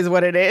segment, It Is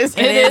What It Is.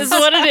 It is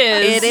what it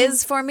is. It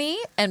is for me,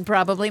 and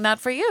probably not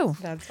for you.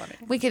 That's funny.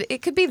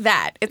 It could be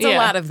that. It's a Yeah.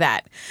 lot of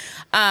that.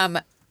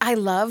 I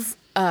love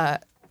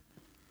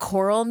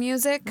choral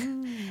music,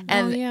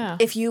 and yeah.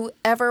 if you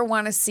ever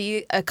want to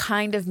see a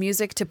kind of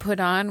music to put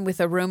on with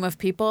a room of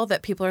people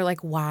that people are like,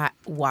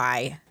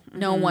 why?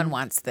 No one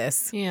wants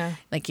this. Yeah.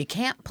 Like you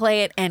can't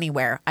play it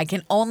anywhere. I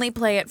can only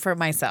play it for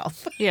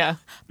myself. Yeah.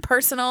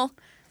 Personal,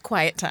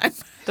 quiet time.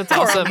 That's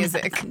Choral awesome.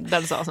 music.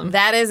 That's awesome.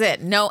 That is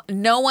it. No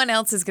one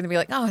else is going to be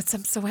like, oh,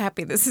 I'm so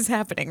happy this is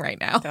happening right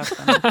now. That's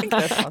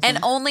awesome. And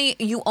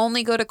you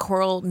only go to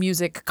choral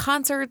music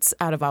concerts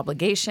out of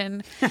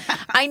obligation.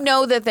 I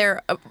know that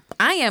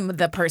I am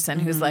the person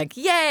who's like,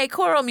 yay,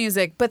 choral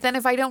music. But then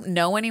if I don't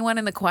know anyone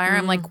in the choir,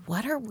 I'm like,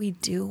 what are we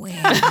doing?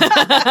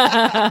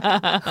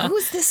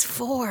 Who's this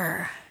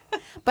for?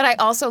 But I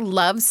also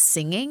love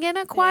singing in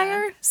a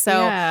choir. So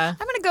Yeah.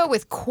 I'm going to go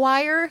with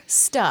choir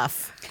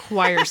stuff.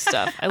 Choir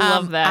stuff. I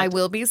love that. I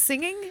will be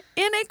singing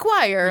in a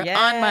choir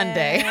on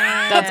Monday.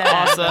 That's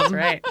awesome. That's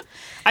right.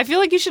 I feel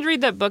like you should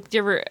read that book. Do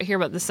you ever hear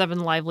about the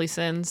 7 lively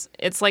sins?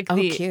 It's like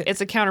cute.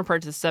 it's a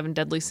counterpart to the 7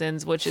 deadly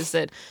sins, which is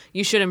that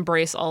you should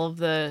embrace all of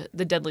the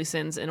deadly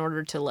sins in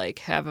order to like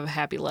have a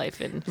happy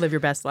life and Live your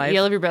best life.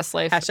 yeah, live your best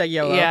life. Hashtag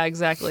YOLO. Yeah,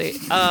 exactly.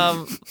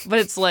 But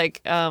it's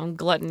like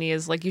gluttony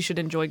is like you should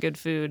enjoy good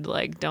food.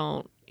 Like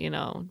don't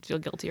feel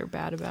guilty or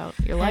bad about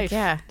your life.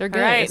 yeah. They're All good.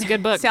 right. It's a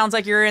good book. Sounds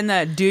like you're in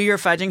the do your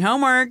fudging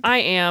homework. I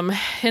am.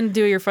 And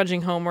do your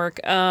fudging homework.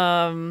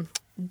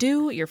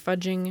 Do your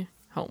fudging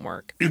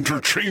homework.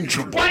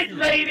 Interchangeable. White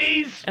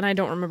ladies. And I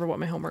don't remember what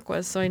my homework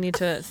was, so I need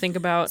to think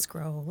about.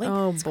 Scrolling.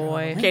 Oh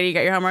boy. Katie, you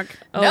got your homework?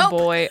 Oh Nope.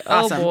 boy.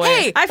 Awesome. Oh boy.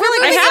 Hey, I feel we're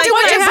like moving this is into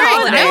like winter a break.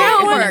 holiday. No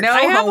homework. No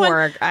I have one.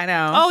 homework. I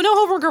know. Oh, no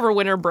homework over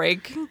winter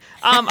break.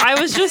 I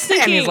was just and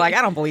thinking. he's like,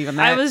 I don't believe in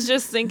that. I was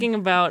just thinking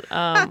about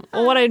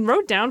what I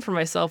wrote down for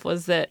myself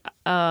was that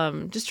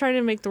just trying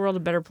to make the world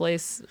a better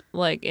place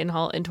like in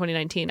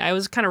 2019. I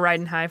was kind of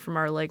riding high from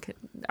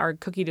our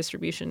cookie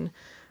distribution,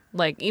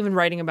 like even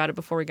writing about it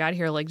before we got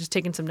here, like just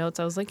taking some notes.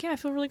 I was like, yeah, I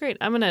feel really great.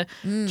 I'm going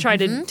to try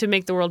to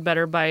make the world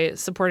better by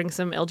supporting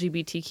some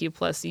LGBTQ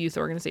plus youth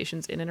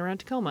organizations in and around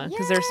Tacoma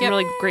because there's some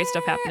really great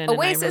stuff happening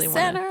Oasis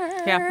and I really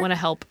Center. want to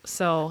help.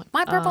 So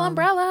My Purple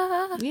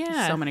Umbrella.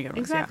 yeah, So many good ones,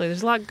 Exactly.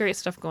 There's a lot of great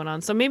stuff going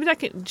on. So maybe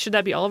should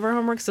that be all of our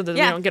homework so that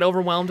Yeah. we don't get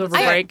overwhelmed over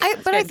break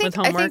But I with think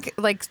homework?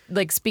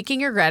 like speaking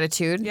your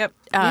gratitude. Yep.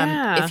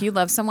 Yeah. If you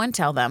love someone,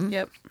 tell them.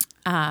 Yep.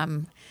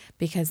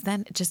 Because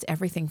then just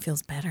everything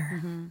feels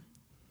better.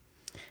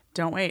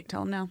 Don't wait.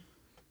 Tell him now.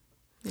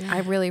 I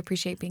really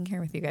appreciate being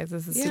here with you guys.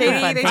 This is super Katie,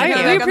 fun. thanks Thank for you.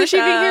 coming I on the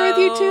appreciate being here with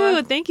you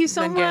show. too. Thank you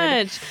so Been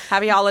good. much.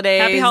 Happy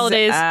holidays. Happy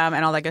holidays.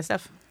 And all that good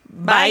stuff.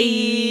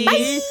 Bye.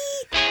 Bye.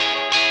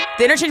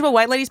 The Interchangeable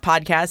White Ladies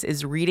podcast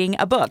is reading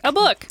a book. A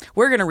book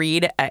We're going to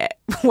read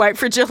White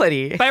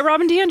Fragility. by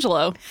Robin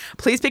DiAngelo.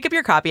 Please pick up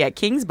your copy at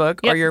King's Book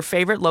or Yep. your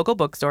favorite local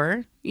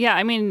bookstore. Yeah,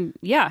 I mean,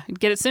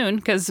 get it soon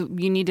because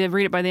you need to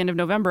read it by the end of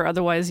November.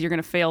 Otherwise, you're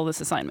going to fail this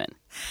assignment.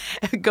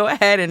 Go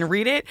ahead and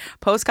read it.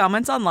 Post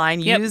comments online.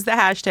 Yep. Use the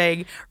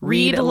hashtag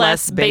Read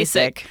less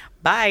basic.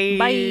 Bye.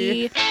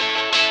 Bye.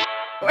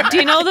 Do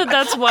you know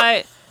that's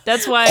why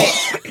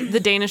the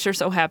Danish are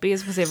so happy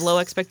is because they have low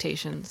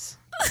expectations.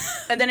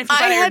 And then if you I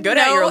find out you're had good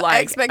no at it, you're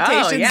like,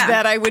 expectations oh, yeah.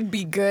 that I would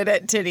be good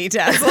at titty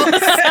tassels.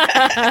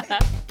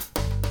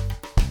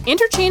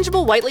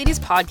 Interchangeable White Ladies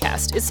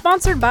podcast is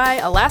sponsored by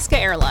Alaska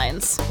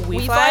Airlines.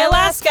 We fly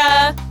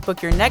Alaska.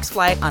 Book your next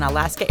flight on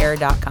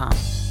alaskaair.com.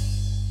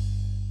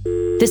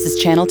 This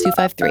is Channel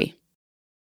 253.